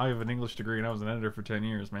 I have an English degree and I was an editor for 10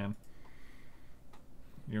 years, man.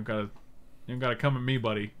 You don't gotta come at me,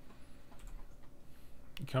 buddy.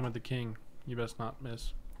 You come at the king. You best not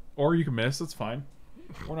miss. Or you can miss. It's fine.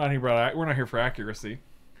 We're not here for accuracy.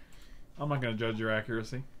 I'm not gonna judge your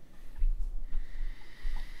accuracy.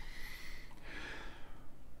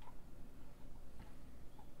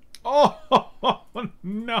 Oh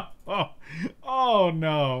no! Oh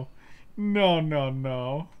no!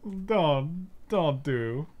 No! Don't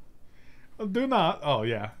do. Do not. Oh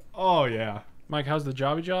yeah. Oh yeah. Mike, how's the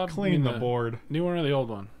jobby job? Clean You mean the board. New one or the old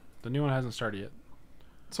one? The new one hasn't started yet.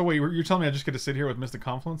 So wait, you're telling me I just get to sit here with Mystic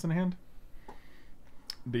Confluence in hand?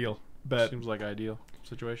 Deal. Bet. Seems like ideal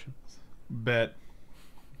situation. Bet.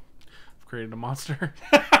 I've created a monster.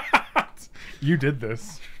 You did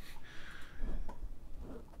this.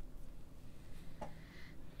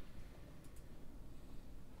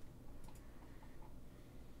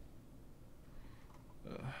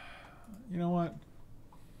 You know what?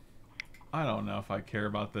 I don't know if I care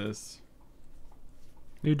about this.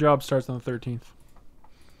 New job starts on the 13th.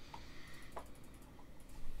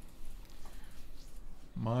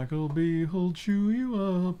 Michael B. will chew you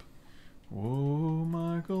up. Whoa,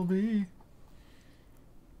 Michael B.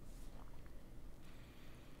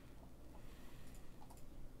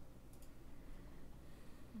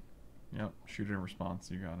 Yep, shoot in response.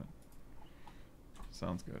 You got it.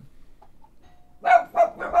 Sounds good.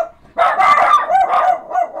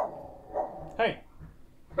 Hey!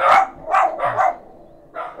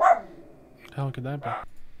 How could that be?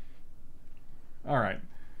 All right.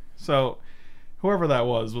 So, whoever that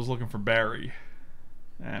was looking for Barry.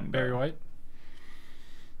 And Barry White?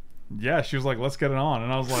 Yeah, she was like, "Let's get it on,"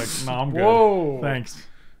 and I was like, "No, I'm good. Whoa. Thanks."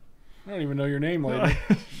 I don't even know your name, lady.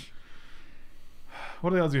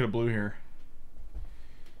 What the hell do you have blue here?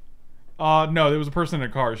 No, there was a person in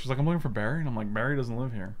a car. She was like, "I'm looking for Barry," and I'm like, "Barry doesn't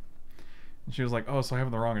live here." And she was like, "Oh, so I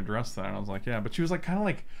have the wrong address then." And I was like, "Yeah," but she was like, kind of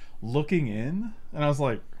like looking in, and I was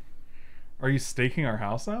like, "Are you staking our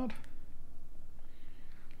house out?"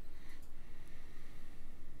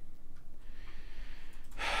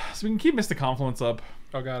 So we can keep Mystic Confluence up.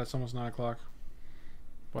 Oh god, it's almost 9 o'clock.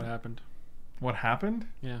 What happened? What happened?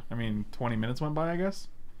 Yeah. I mean, 20 minutes went by, I guess.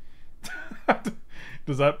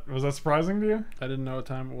 Was that surprising to you? I didn't know what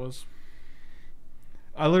time it was.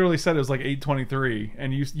 I literally said it was like 8:23,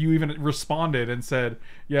 and you even responded and said,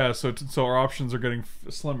 "Yeah, so our options are getting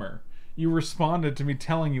slimmer." You responded to me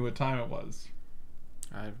telling you what time it was.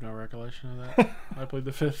 I have no recollection of that. I played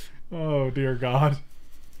the 5th. Oh dear God.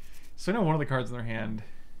 So now one of the cards in their hand.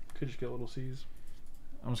 Could just get little C's.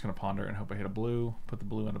 I'm just gonna ponder and hope I hit a blue. Put the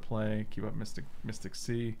blue into play. Keep up Mystic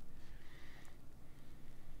C.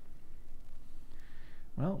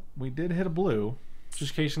 Well, we did hit a blue.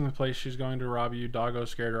 Just casing the place she's going to rob you. Doggo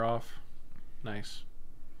scared her off. Nice.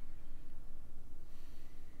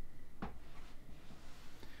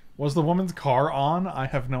 Was the woman's car on? I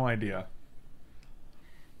have no idea.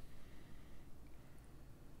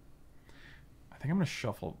 I think I'm gonna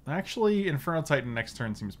shuffle. Actually, Inferno Titan next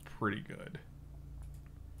turn seems pretty good.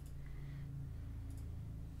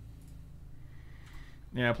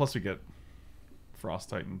 Yeah, plus we get Frost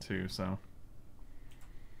Titan too, so.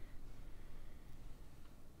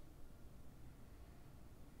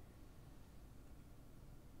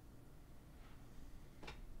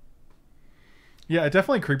 Yeah, it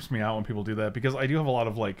definitely creeps me out when people do that, because I do have a lot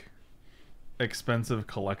of like expensive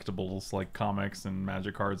collectibles like comics and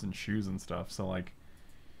magic cards and shoes and stuff, so like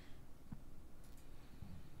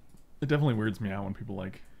it definitely weirds me out when people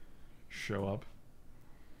like show up.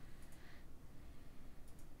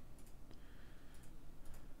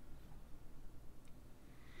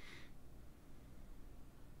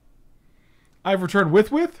 I've returned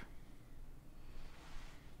with?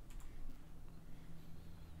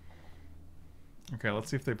 Okay,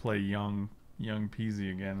 let's see if they play young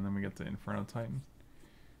Peasy again, and then we get to Inferno Titan.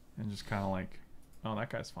 And just kind of like, oh,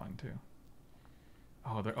 that guy's fine too.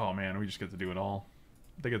 Oh man, we just get to do it all.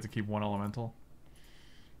 They get to keep one elemental.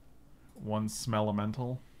 One smell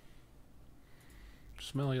elemental.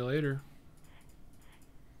 Smell you later.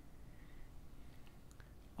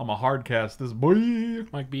 I'm a hard cast this boy.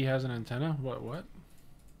 Mike B has an antenna. What?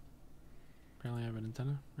 Apparently I have an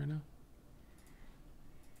antenna right now.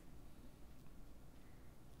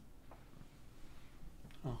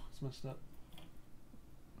 Oh, it's messed up.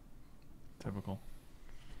 Typical.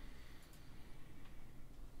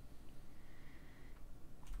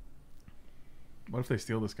 What if they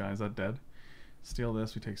steal this guy? Is that dead? Steal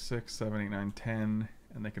this, we take 6, 7, 8, 9, 10,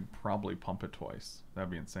 and they could probably pump it twice. That'd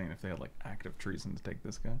be insane if they had like active treason to take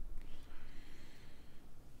this guy.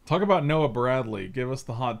 Talk about Noah Bradley. Give us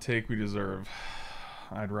the hot take we deserve.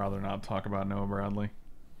 I'd rather not talk about Noah Bradley.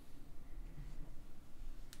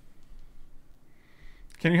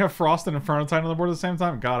 Can you have Frost and Inferno Titan on the board at the same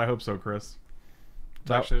time? God, I hope so, Chris.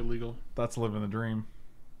 It's actually illegal. That's living the dream.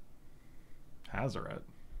 Hazaret.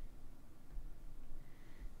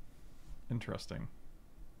 Interesting.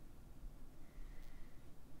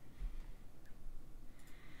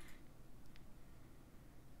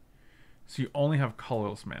 So you only have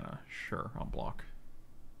colorless mana. Sure, I'll block.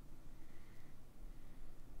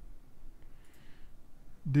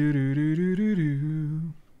 Do do do do do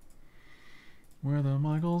do. Where the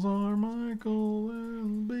Michaels are, Michael will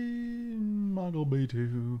be, Michael be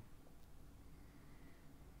too.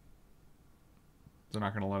 They're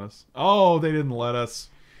not going to let us. Oh, they didn't let us.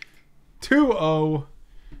 2-0.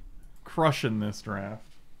 Crushing this draft.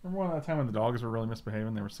 Remember when that time when the dogs were really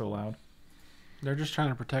misbehaving? They were so loud. They're just trying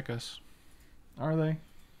to protect us. Are they?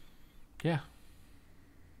 Yeah.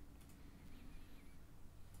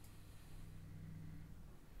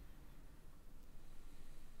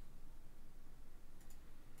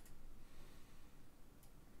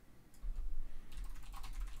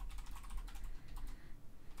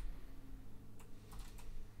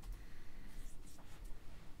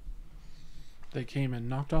 They came and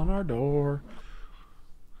knocked on our door.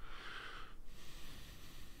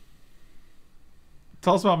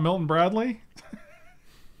 Tell us about Milton Bradley.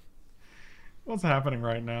 What's happening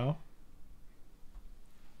right now?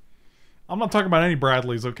 I'm not talking about any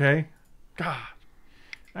Bradleys, okay? God.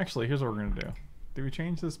 Actually, here's what we're gonna do. Did we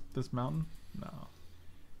change this mountain? No.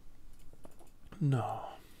 No.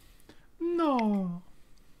 No.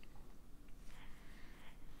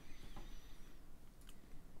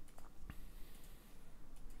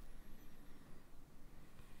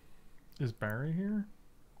 Is Barry here?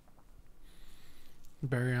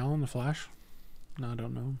 Barry Allen, the Flash? No, I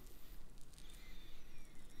don't know.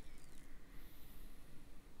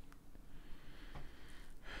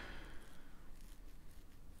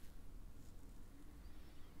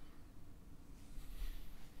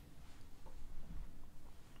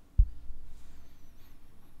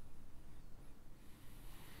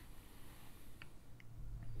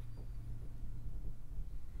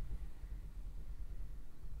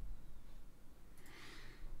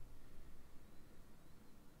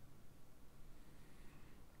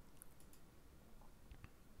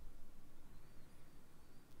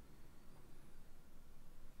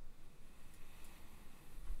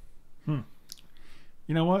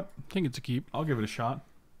 You know what? I think it's a keep. I'll give it a shot.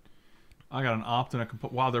 I got an opt and a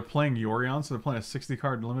wow, they're playing Yorion, so they're playing a 60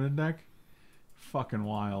 card limited deck. Fucking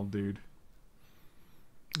wild, dude.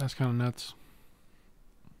 That's kind of nuts.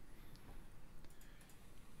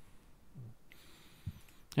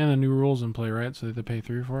 And the new rules in play, right? So they have to pay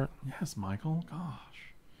 3 for it? Yes, Michael.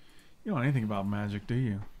 Gosh. You don't know anything about Magic, do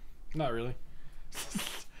you? Not really.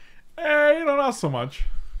 Hey, you don't know so much.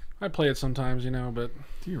 I play it sometimes, you know, but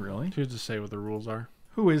Do you really? who's to say what the rules are?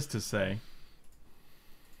 Who is to say?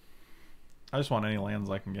 I just want any lands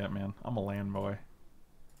I can get, man. I'm a land boy.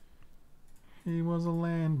 He was a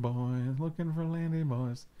land boy looking for landy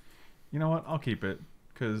boys. You know what? I'll keep it.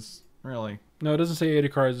 Because, really. No, it doesn't say 80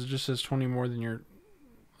 cards. It just says 20 more than your...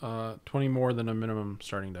 20 more than a minimum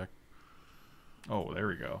starting deck. Oh, there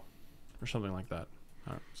we go. Or something like that.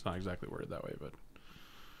 It's not exactly worded that way, but...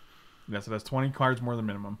 Yes, it has 20 cards more than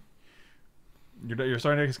minimum. Your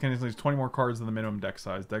starting deck is contains 20 more cards than the minimum deck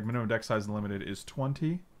size. The minimum deck size limited is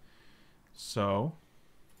 20. So...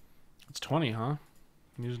 It's 20, huh?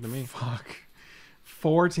 News to me. Fuck.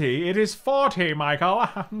 40. It is 40, Michael.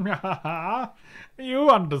 You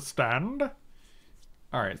understand.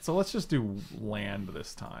 Alright, so let's just do land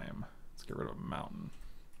this time. Let's get rid of mountain.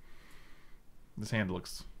 This hand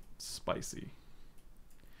looks spicy.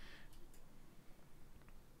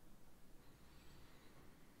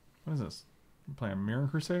 What is this? You playing a Mirror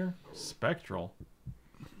Crusader? Spectral.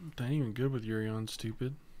 That ain't even good with Yurion,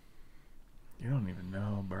 stupid. You don't even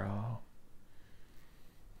know, bro.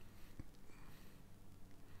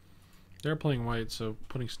 They're playing white, so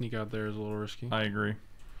putting Sneak out there is a little risky. I agree.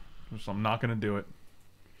 So I'm not going to do it.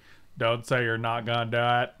 Don't say you're not going to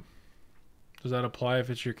do it. Does that apply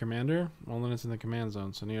if it's your commander? Well, then it's in the command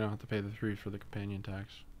zone, so you don't have to pay the 3 for the companion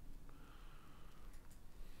tax.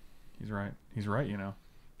 He's right. He's right, you know.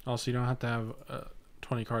 Also, you don't have to have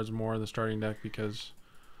 20 cards more in the starting deck because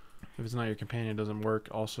If it's not your companion, it doesn't work.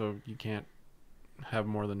 Also, you can't have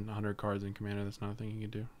more than 100 cards in commander. That's not a thing you can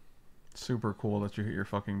do. Super cool that you hit your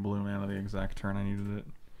fucking blue mana the exact turn I needed it.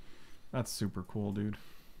 That's super cool, dude.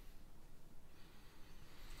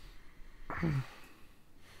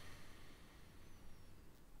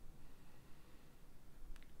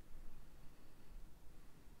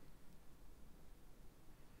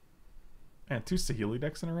 Man, 2 Saheeli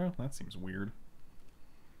decks in a row? That seems weird.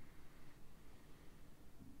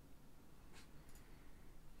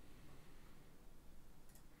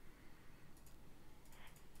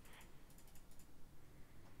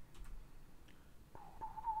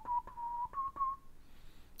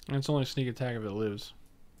 And it's only a sneak attack if it lives.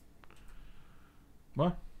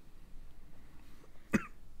 What?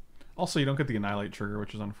 Also, you don't get the Annihilate trigger,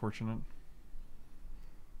 which is unfortunate.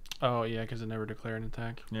 Oh yeah, because it never declared an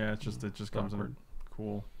attack. Yeah, it just comes Awkward. in.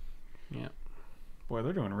 Cool. Yeah. Boy,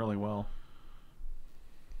 they're doing really well.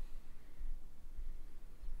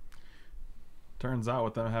 Turns out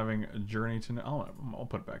with them having a Journey to I'll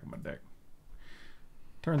put it back in my deck.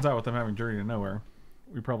 Turns out with them having Journey to Nowhere,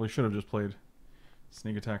 we probably should have just played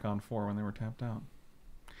Sneak Attack on 4 when they were tapped out.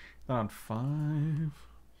 Not on 5.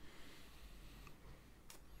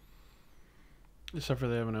 Except for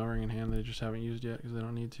they have an O-ring in hand they just haven't used yet because they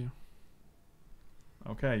don't need to.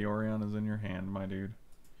 Okay, Yorion is in your hand, my dude.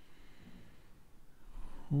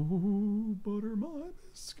 Oh, butter my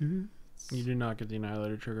biscuits. You do not get the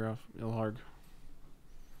Annihilator trigger off Ilharg.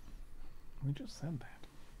 We just said that.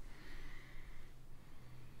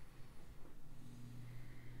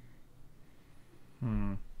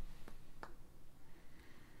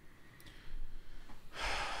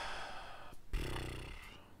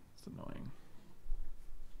 It's annoying.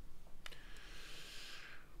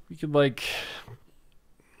 We could like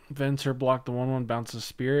Venser block the 1/1, bounce a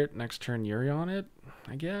spirit, next turn Yuri on it,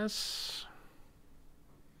 I guess.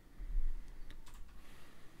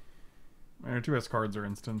 Our 2S cards are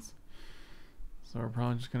instants. So we're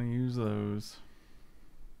probably just going to use those.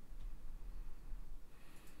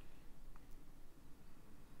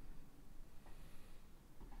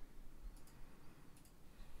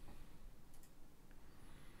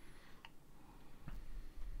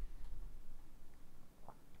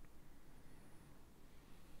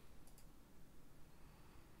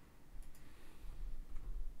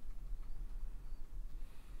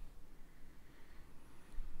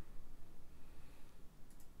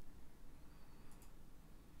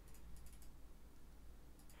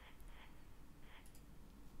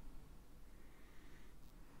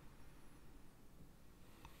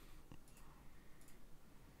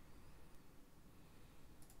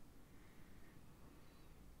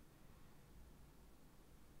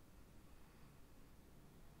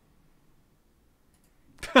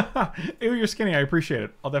 Ew, you're skinny. I appreciate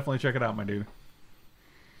it. I'll definitely check it out, my dude.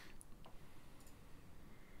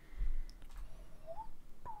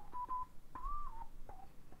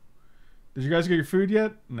 Did you guys get your food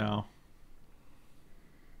yet? No.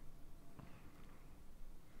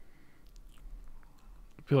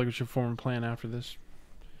 I feel like we should form a plan after this.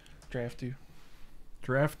 Draft 2.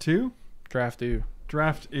 Draft 2? Draft 2.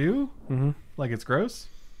 Draft ew? Mm-hmm. Like it's gross?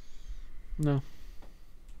 No.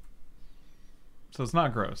 So it's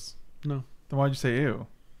not gross. No. Then why'd you say ew?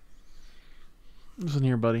 Listen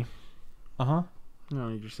here, buddy. Uh-huh. I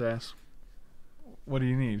don't need your sass. What do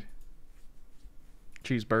you need?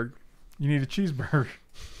 Cheeseburger. You need a cheeseburger.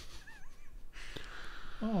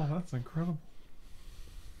 Oh, that's incredible.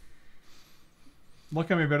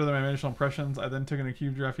 Look at me better than my initial impressions. I then took in a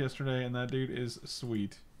cube draft yesterday, and that dude is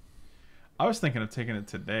sweet. I was thinking of taking it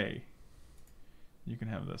today. You can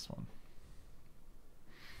have this one.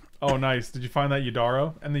 Oh, nice. Did you find that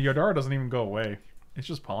Yodaro? And the Yodaro doesn't even go away. It's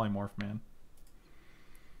just polymorph, man.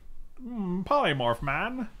 Polymorph,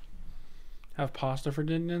 man. Have pasta for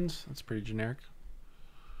din-dins? That's pretty generic.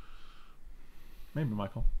 Maybe,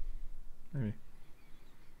 Michael. Maybe.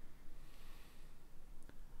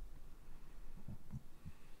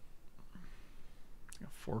 It's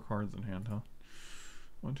got 4 cards in hand, huh?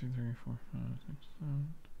 1, 2, 3, 4, 5, 6,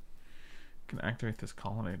 7. Can activate this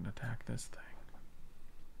colonnade and attack this thing.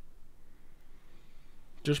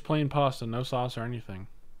 Just plain pasta, no sauce or anything.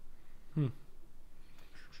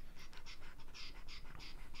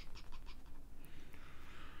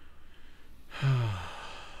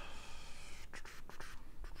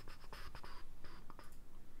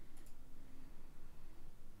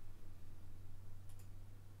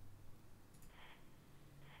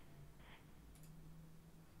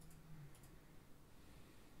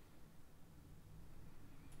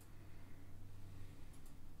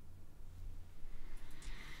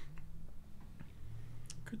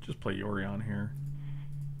 Could just play Yorion here.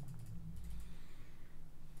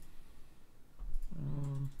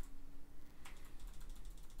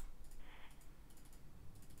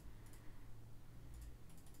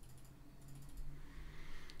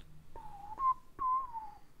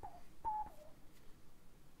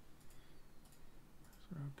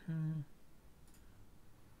 Okay.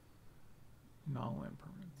 Non-land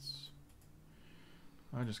permits.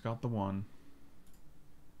 I just got the one.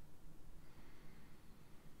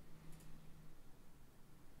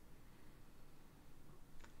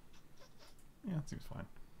 Yeah, that seems fine.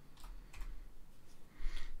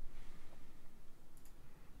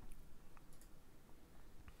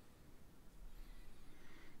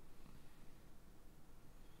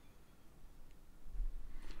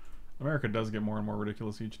 America does get more and more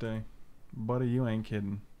ridiculous each day. Buddy, you ain't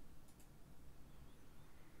kidding.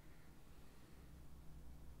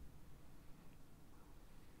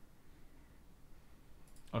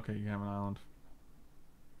 Okay, you have an island.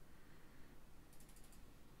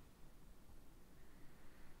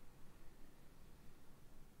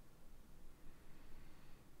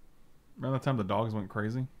 Remember that time the dogs went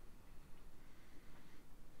crazy?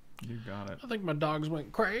 You got it. I think my dogs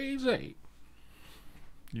went crazy.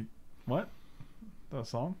 You what? That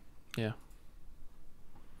song? Yeah.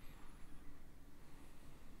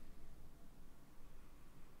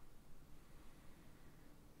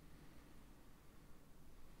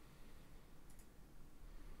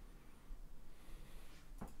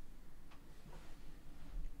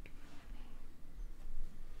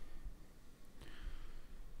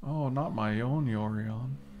 Oh, not my own Yorion.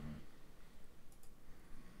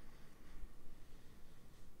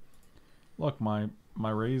 Look, my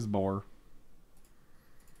raised boar.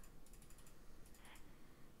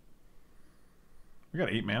 We got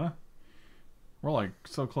 8 mana. We're like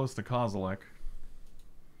so close to Kozilek.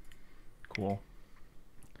 Cool.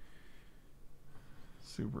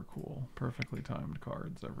 Super cool. Perfectly timed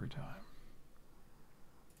cards every time.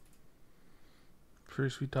 Pretty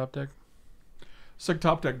sweet top deck. Sick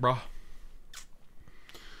top deck, brah.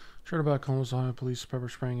 Short about Columbus Ohio police pepper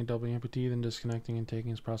spraying and double amputee, then disconnecting and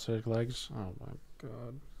taking his prosthetic legs. Oh my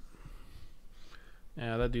god.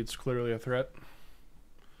 Yeah, that dude's clearly a threat.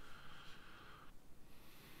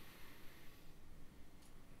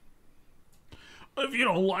 If you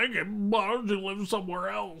don't like it, why don't you live somewhere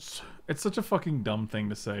else? It's such a fucking dumb thing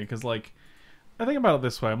to say, because, like, I think about it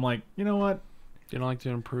this way. I'm like, you know what? You don't like to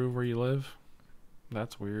improve where you live?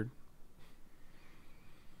 That's weird.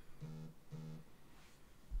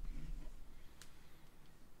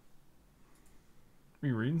 Are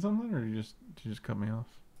you reading something, or did you just cut me off?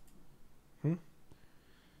 Hmm?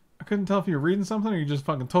 I couldn't tell if you were reading something, or you just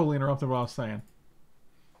fucking totally interrupted what I was saying.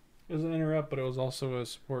 It was an interrupt, but it was also a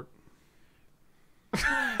support.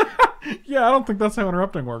 Yeah, I don't think that's how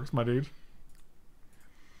interrupting works, my dude.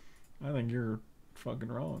 I think you're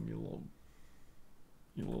fucking wrong, you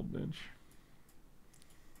little bitch.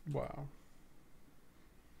 Wow.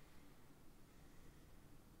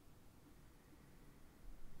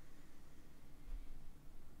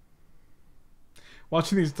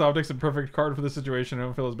 Watching these top decks a perfect card for this situation. I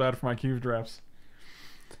don't feel as bad for my cube drafts.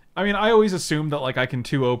 I mean, I always assume that like I can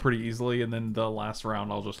 2-0 pretty easily, and then the last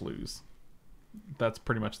round I'll just lose. That's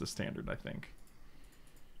pretty much the standard, I think.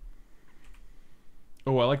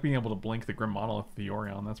 Oh, I like being able to blink the Grim Monolith with the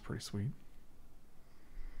Yorion. That's pretty sweet.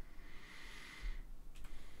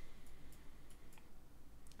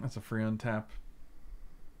 That's a free untap.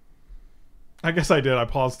 I guess I did. I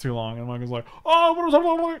paused too long, and Mike was like, "Oh, what was that?"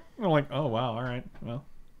 And I'm like, "Oh wow, all right. Well,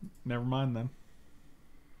 never mind then."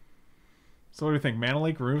 So what do you think? Mana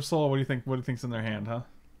Leak, Remove Soul? What do you think? What do you think's in their hand, huh?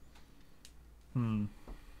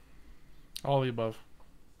 All of the above.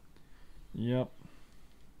 Yep.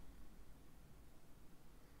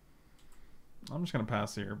 I'm just gonna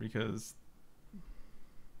pass here because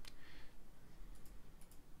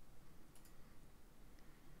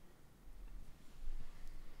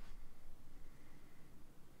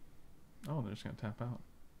oh, they're just gonna tap out.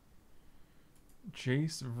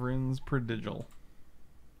 Jace Vryn's Prodigal.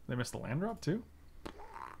 They missed the land drop too?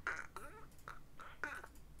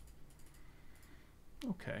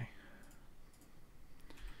 Okay.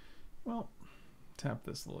 Well, tap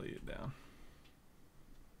this to lay it down.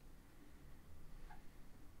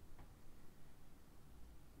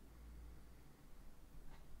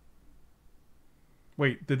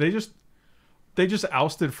 Wait, did they just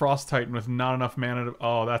ousted Frost Titan with not enough mana to,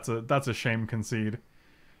 oh, that's a shame concede.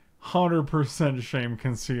 100% shame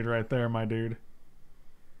concede right there, my dude.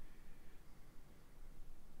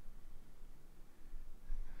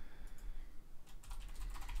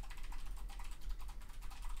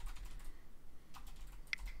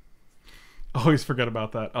 Always forget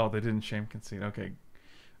about that. Oh, they didn't shame concede. Okay.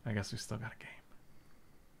 I guess we still got a game.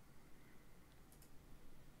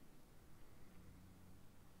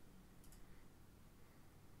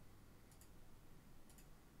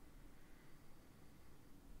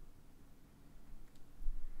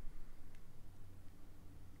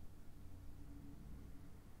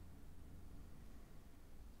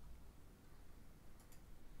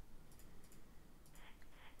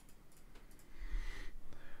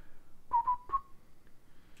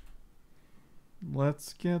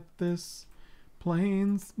 Let's get this.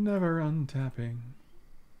 Planes never untapping.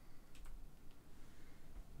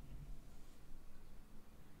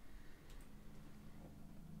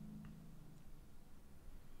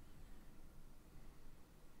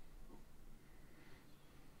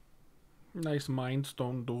 Nice mind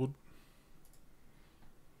stone, dude.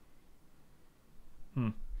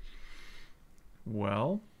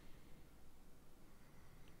 Well,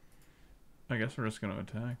 I guess we're just going to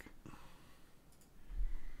attack.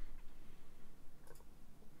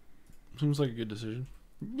 Seems like a good decision.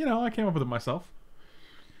 You know, I came up with it myself.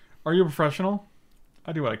 Are you a professional?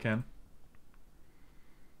 I do what I can.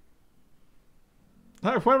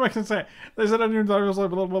 What am I going to say? They said I didn't blah, blah,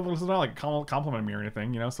 blah, blah. It's not like complimenting me or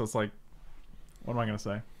anything, you know? So it's like, what am I going to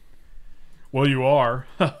say? Well, you are.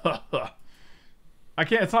 I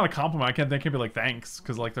can't, it's not a compliment. I can't be like, thanks.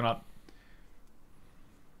 Because, like, they're not.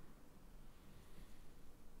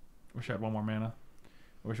 Wish I had one more mana.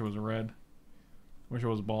 I wish it was a red. Wish it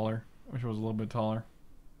was a baller. Wish it was a little bit taller.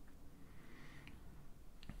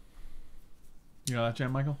 You know that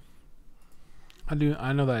jam, Michael? I do.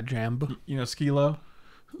 I know that jam. You know Skilo?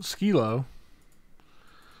 Skilo.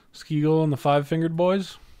 Skilo and the Five Fingered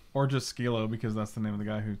Boys? Or just Skilo, because that's the name of the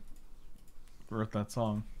guy who wrote that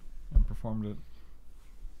song and performed it.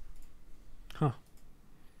 Huh.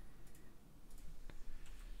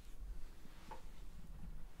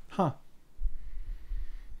 Huh.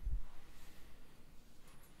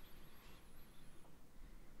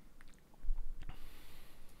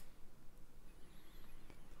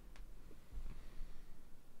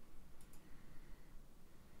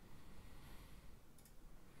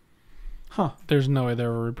 Huh. There's no way they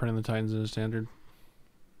were reprinting the Titans in a standard.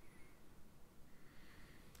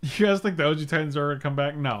 You guys think the OG Titans are going to come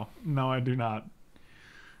back? No. No, I do not.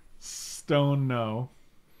 Stone, no.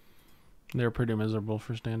 They're pretty miserable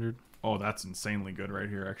for standard. Oh, that's insanely good right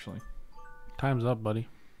here, actually. Time's up, buddy.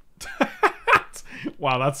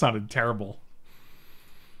 Wow, that sounded terrible.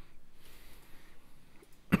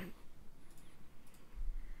 And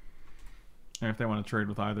if they want to trade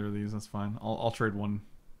with either of these, that's fine. I'll trade one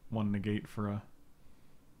negate for a...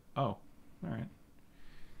 Oh, alright.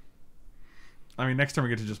 I mean, next time we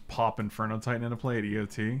get to just pop Inferno Titan into play at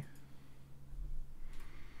EOT.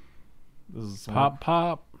 This is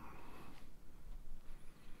Pop.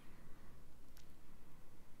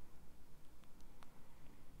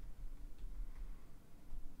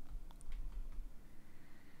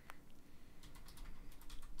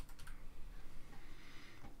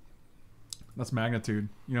 That's Magnitude.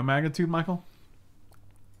 You know Magnitude, Michael?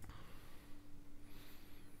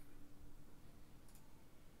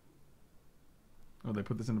 Oh, they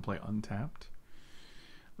put this into play untapped.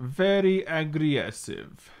 Very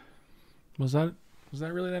aggressive. Was that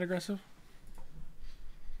really that aggressive?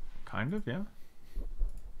 Kind of, yeah.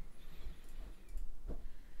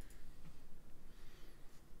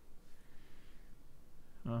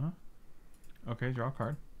 Uh-huh. Okay, draw a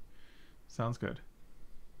card. Sounds good.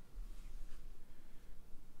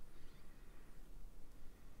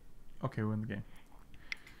 Okay, we win the game.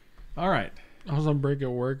 All right. I was on break at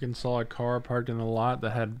work and saw a car parked in the lot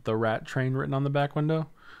that had the rat train written on the back window.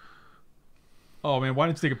 Oh, man, why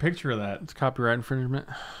didn't you take a picture of that? It's copyright infringement.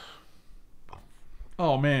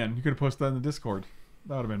 Oh, man, you could have posted that in the Discord.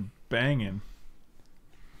 That would have been banging.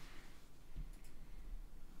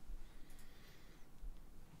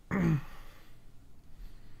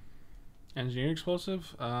 Engineering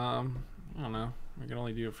explosive? I don't know. We can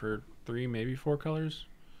only do it for 3, maybe 4 colors.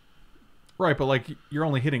 Right, but like you're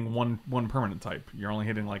only hitting one permanent type. You're only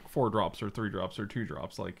hitting like 4 drops or 3 drops or 2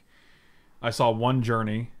 drops. Like I saw one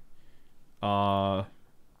Journey, Whirler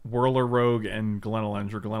Rogue and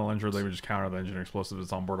Glenelenger. Glenelenger, they would just counter the Engineering explosive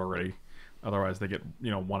that's on board already. Otherwise, they get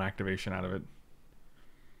 1 activation out of it.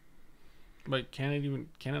 But can it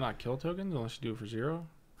not kill tokens unless you do it for 0?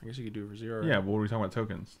 I guess you could do it for 0. Right? Yeah, but what are we talking about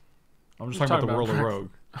tokens? I'm just talking about the Whirler Rogue.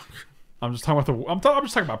 practice. I'm just talking about I'm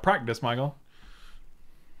just talking about practice, Michael.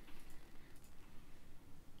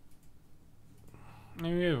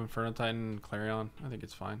 Maybe we have Inferno Titan and Clarion. I think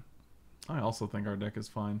it's fine. I also think our deck is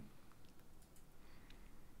fine.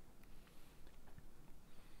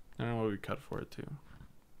 I don't know what we cut for it too.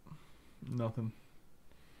 Nothing.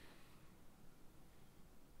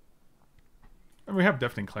 I mean, we have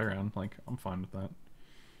Deafening Clarion. Like, I'm fine with that.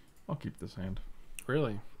 I'll keep this hand.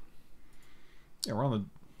 Really? Yeah, we're on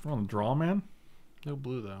the draw, man. No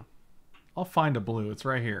blue though. I'll find a blue. It's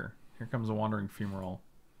right here. Here comes a Wandering Fumarole.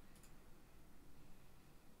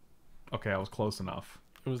 Okay, I was close enough.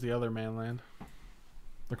 It was the other man land.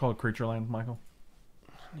 They're called creature lands, Michael.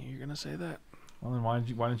 You're gonna say that. Well, then why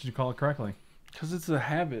didn't you call it correctly? Because it's a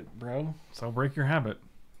habit, bro. So break your habit.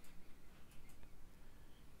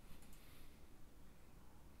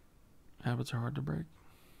 Habits are hard to break.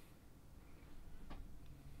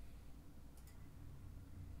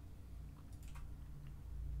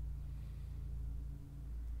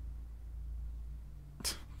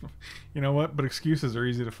 You know what? But excuses are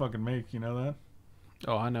easy to fucking make. You know that?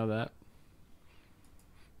 Oh, I know that.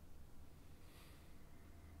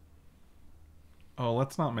 Oh,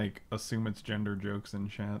 let's not assume it's gender jokes in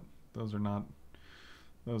chat. Those are not.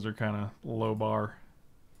 Those are kind of low bar.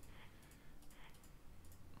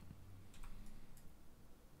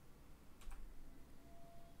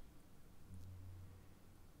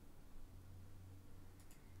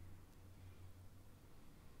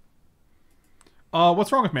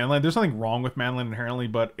 What's wrong with Manland? There's nothing wrong with Manland inherently,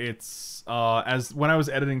 but it's as when I was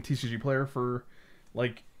editing TCG Player for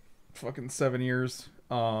like fucking 7 years,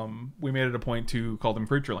 we made it a point to call them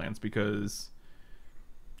creature lands because,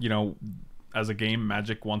 you know, as a game,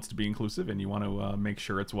 Magic wants to be inclusive and you want to make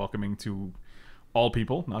sure it's welcoming to all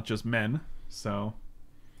people, not just men. So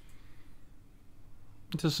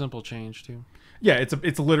It's a simple change too. yeah,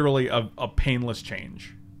 it's literally a painless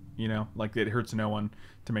change. You know, like it hurts no one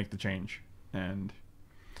to make the change. And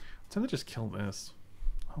let's have to just kill this.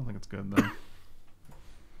 I don't think it's good though.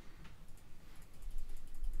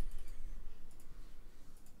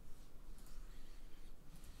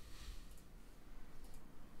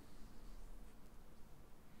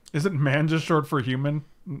 Isn't man just short for human?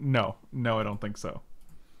 No, I don't think so.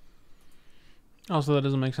 Also, that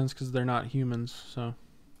doesn't make sense because they're not humans. So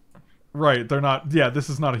Right, they're not. Yeah, this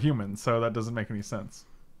is not a human, so that doesn't make any sense.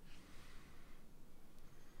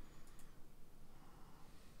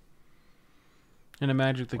 in a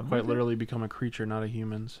Magic, they What quite did they do? literally become a creature, not a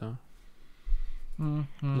human. So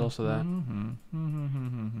there's also that.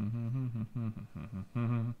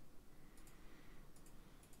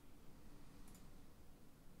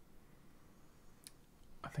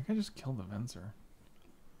 I think I just killed the Venser.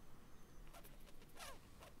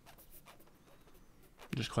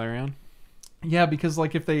 Just Clarion. Yeah, because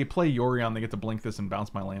like if they play Yorion, they get to blink this and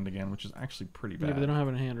bounce my land again, which is actually pretty bad. Yeah, but they don't have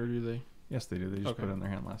it in hand, or do they? Yes, they do. They just Okay. put it in their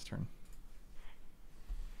hand last turn.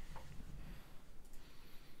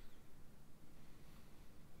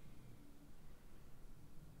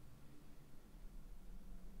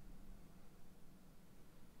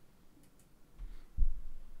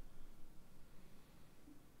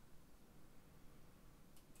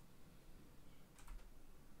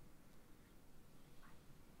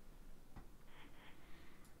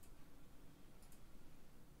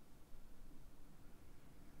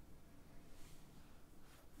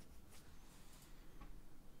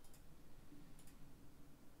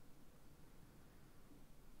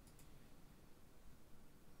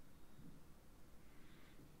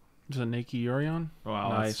 Is it Naked Yorion? Wow,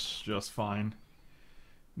 Nice. that's just fine.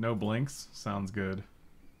 No blinks. Sounds good.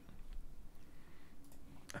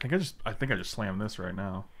 I think I just slammed this right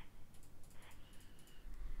now.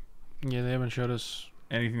 Yeah, they haven't showed us.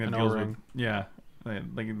 Anything that An deals O-ring.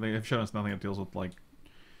 with they have shown us nothing that deals with like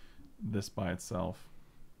this by itself.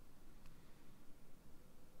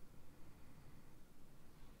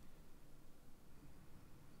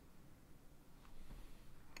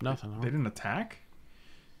 Nothing. They didn't attack?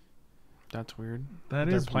 That's weird. That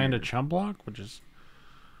They're is playing weird. a chump block, which is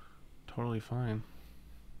totally fine.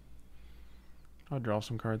 I'll draw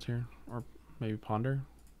some cards here, or maybe ponder.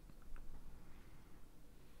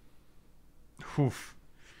 Oof.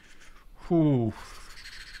 Oof.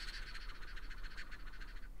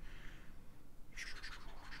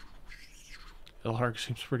 Ilhark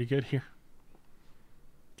seems pretty good here.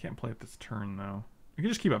 Can't play it this turn though. We can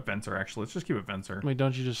just keep up Venser actually. Let's just keep up Venser. Wait,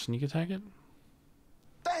 don't you just sneak attack it?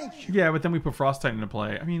 Thank you. Yeah, but then we put Frost Titan into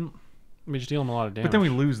play. I mean, We just deal him a lot of damage. but then we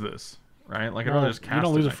lose this, right? Like I'd rather just cast you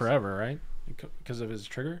don't lose it next- forever, right? Because of his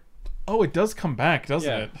trigger. Oh, it does come back, doesn't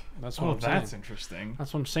Yeah, it? that's what Oh, I'm that's saying. interesting.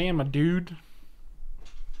 That's what I'm saying, my dude.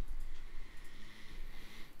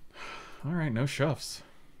 All right, no shuffs.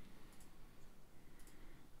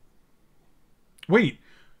 Wait,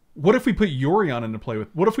 what if we put Yorion into play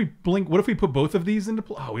with? What if we blink? What if we put both of these into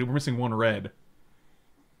play? Oh, we were missing one red.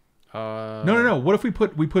 No. What if we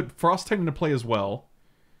put Frost Titan into play as well,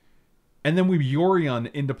 and then we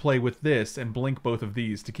Yorion into play with this and blink both of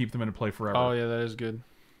these to keep them into play forever? Oh yeah, that is good.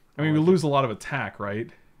 I mean, we like lose a lot of attack, right?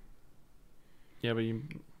 Yeah, but you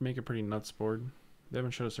make a pretty nuts board. They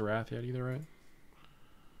haven't showed us a Wrath yet either, right?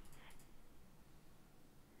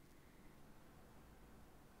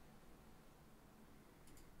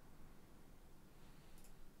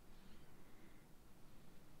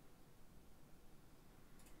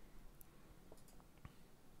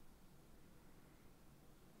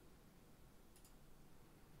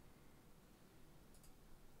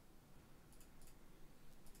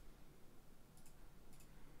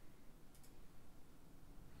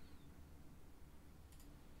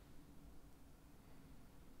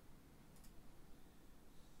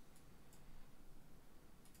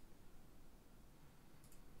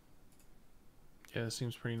 Yeah, this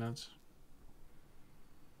seems pretty nuts.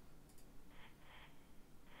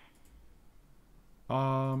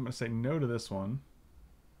 I'm gonna say no to this one.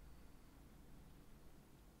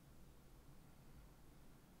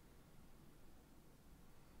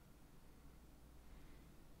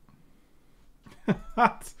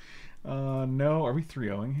 No. Are we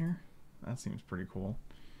 3-0ing here? That seems pretty cool.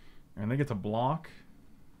 And they get to block.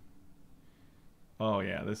 Oh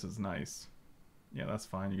yeah, this is nice. Yeah, that's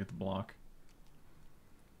fine. You get the block.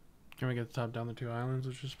 Can we get the top down the 2 islands,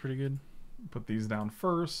 which is pretty good? Put these down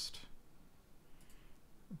first.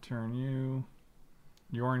 Turn you.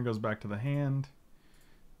 Yorin goes back to the hand.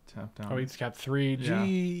 Tap down. Oh, he's got 3. Yeah.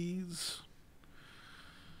 Jeez.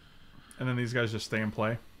 And then these guys just stay in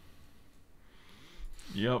play.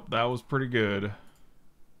 Yep, that was pretty good.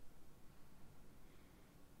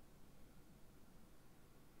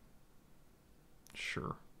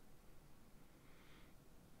 Sure.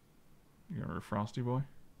 You remember Frosty Boy?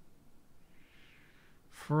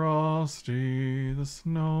 Frosty the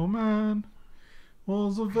Snowman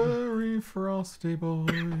was a very frosty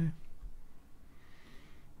boy.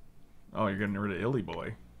 Oh, you're getting rid of Illy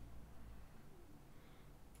Boy.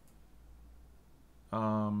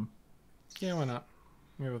 Yeah, why not?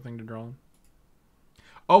 We have a thing to draw on.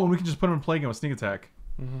 Oh, and we can just put him in play again with sneak attack.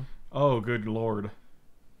 Mm-hmm. Oh, good lord.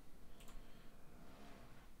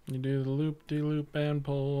 You do the loop-de-loop and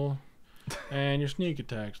pull, and your sneak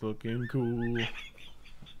attack's looking cool.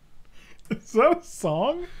 Is that a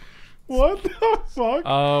song? What the fuck?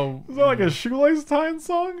 Is that like a shoelace tying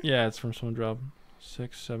song? Yeah, it's from Swim Drop.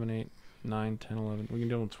 6, 7, 8, 9, 10, 11. We can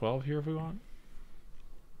do 12 here if we want.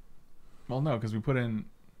 Well, no, because we put in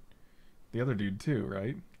the other dude too,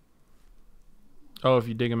 right? Oh, if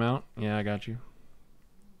you dig him out? Yeah, I got you.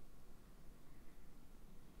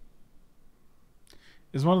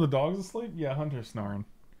 Is one of the dogs asleep? Yeah, Hunter's snoring.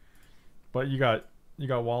 But you got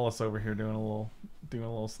Wallace over here doing a little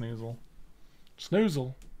snoozle.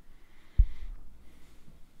 Snoozle.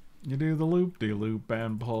 You do the loop-de-loop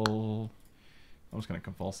and pull. I'm just gonna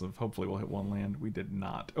convulsive. Hopefully we'll hit one land. We did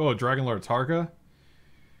not. Oh, Dragon Lord Tarka.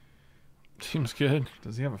 Seems good.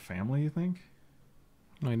 Does he have a family, you think?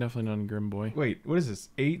 No, he definitely not a Grim Boy. Wait, what is this?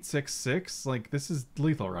 866? Like, this is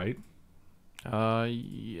lethal, right?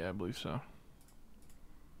 Yeah, I believe so.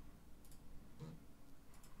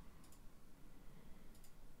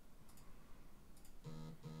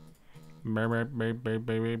 Beep, beep, beep,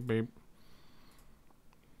 beep, beep, beep.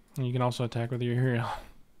 You can also attack with your hero.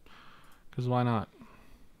 Because why not?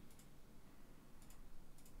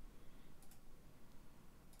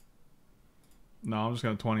 No, I'm just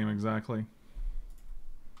going to 20 him exactly.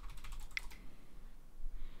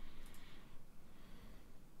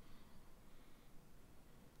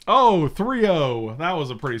 Oh, 3-0. That was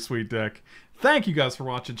a pretty sweet deck. Thank you guys for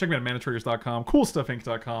watching. Check me out at manatraders.com,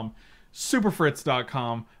 coolstuffinc.com,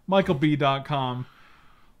 superfritz.com, michaelb.com,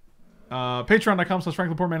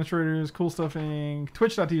 patreon.com/FrankLepore, manatraders, coolstuffinc,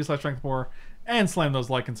 twitch.tv/FrankLepore, and slam those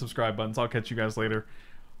like and subscribe buttons. I'll catch you guys later.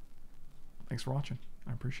 Thanks for watching.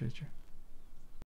 I appreciate you.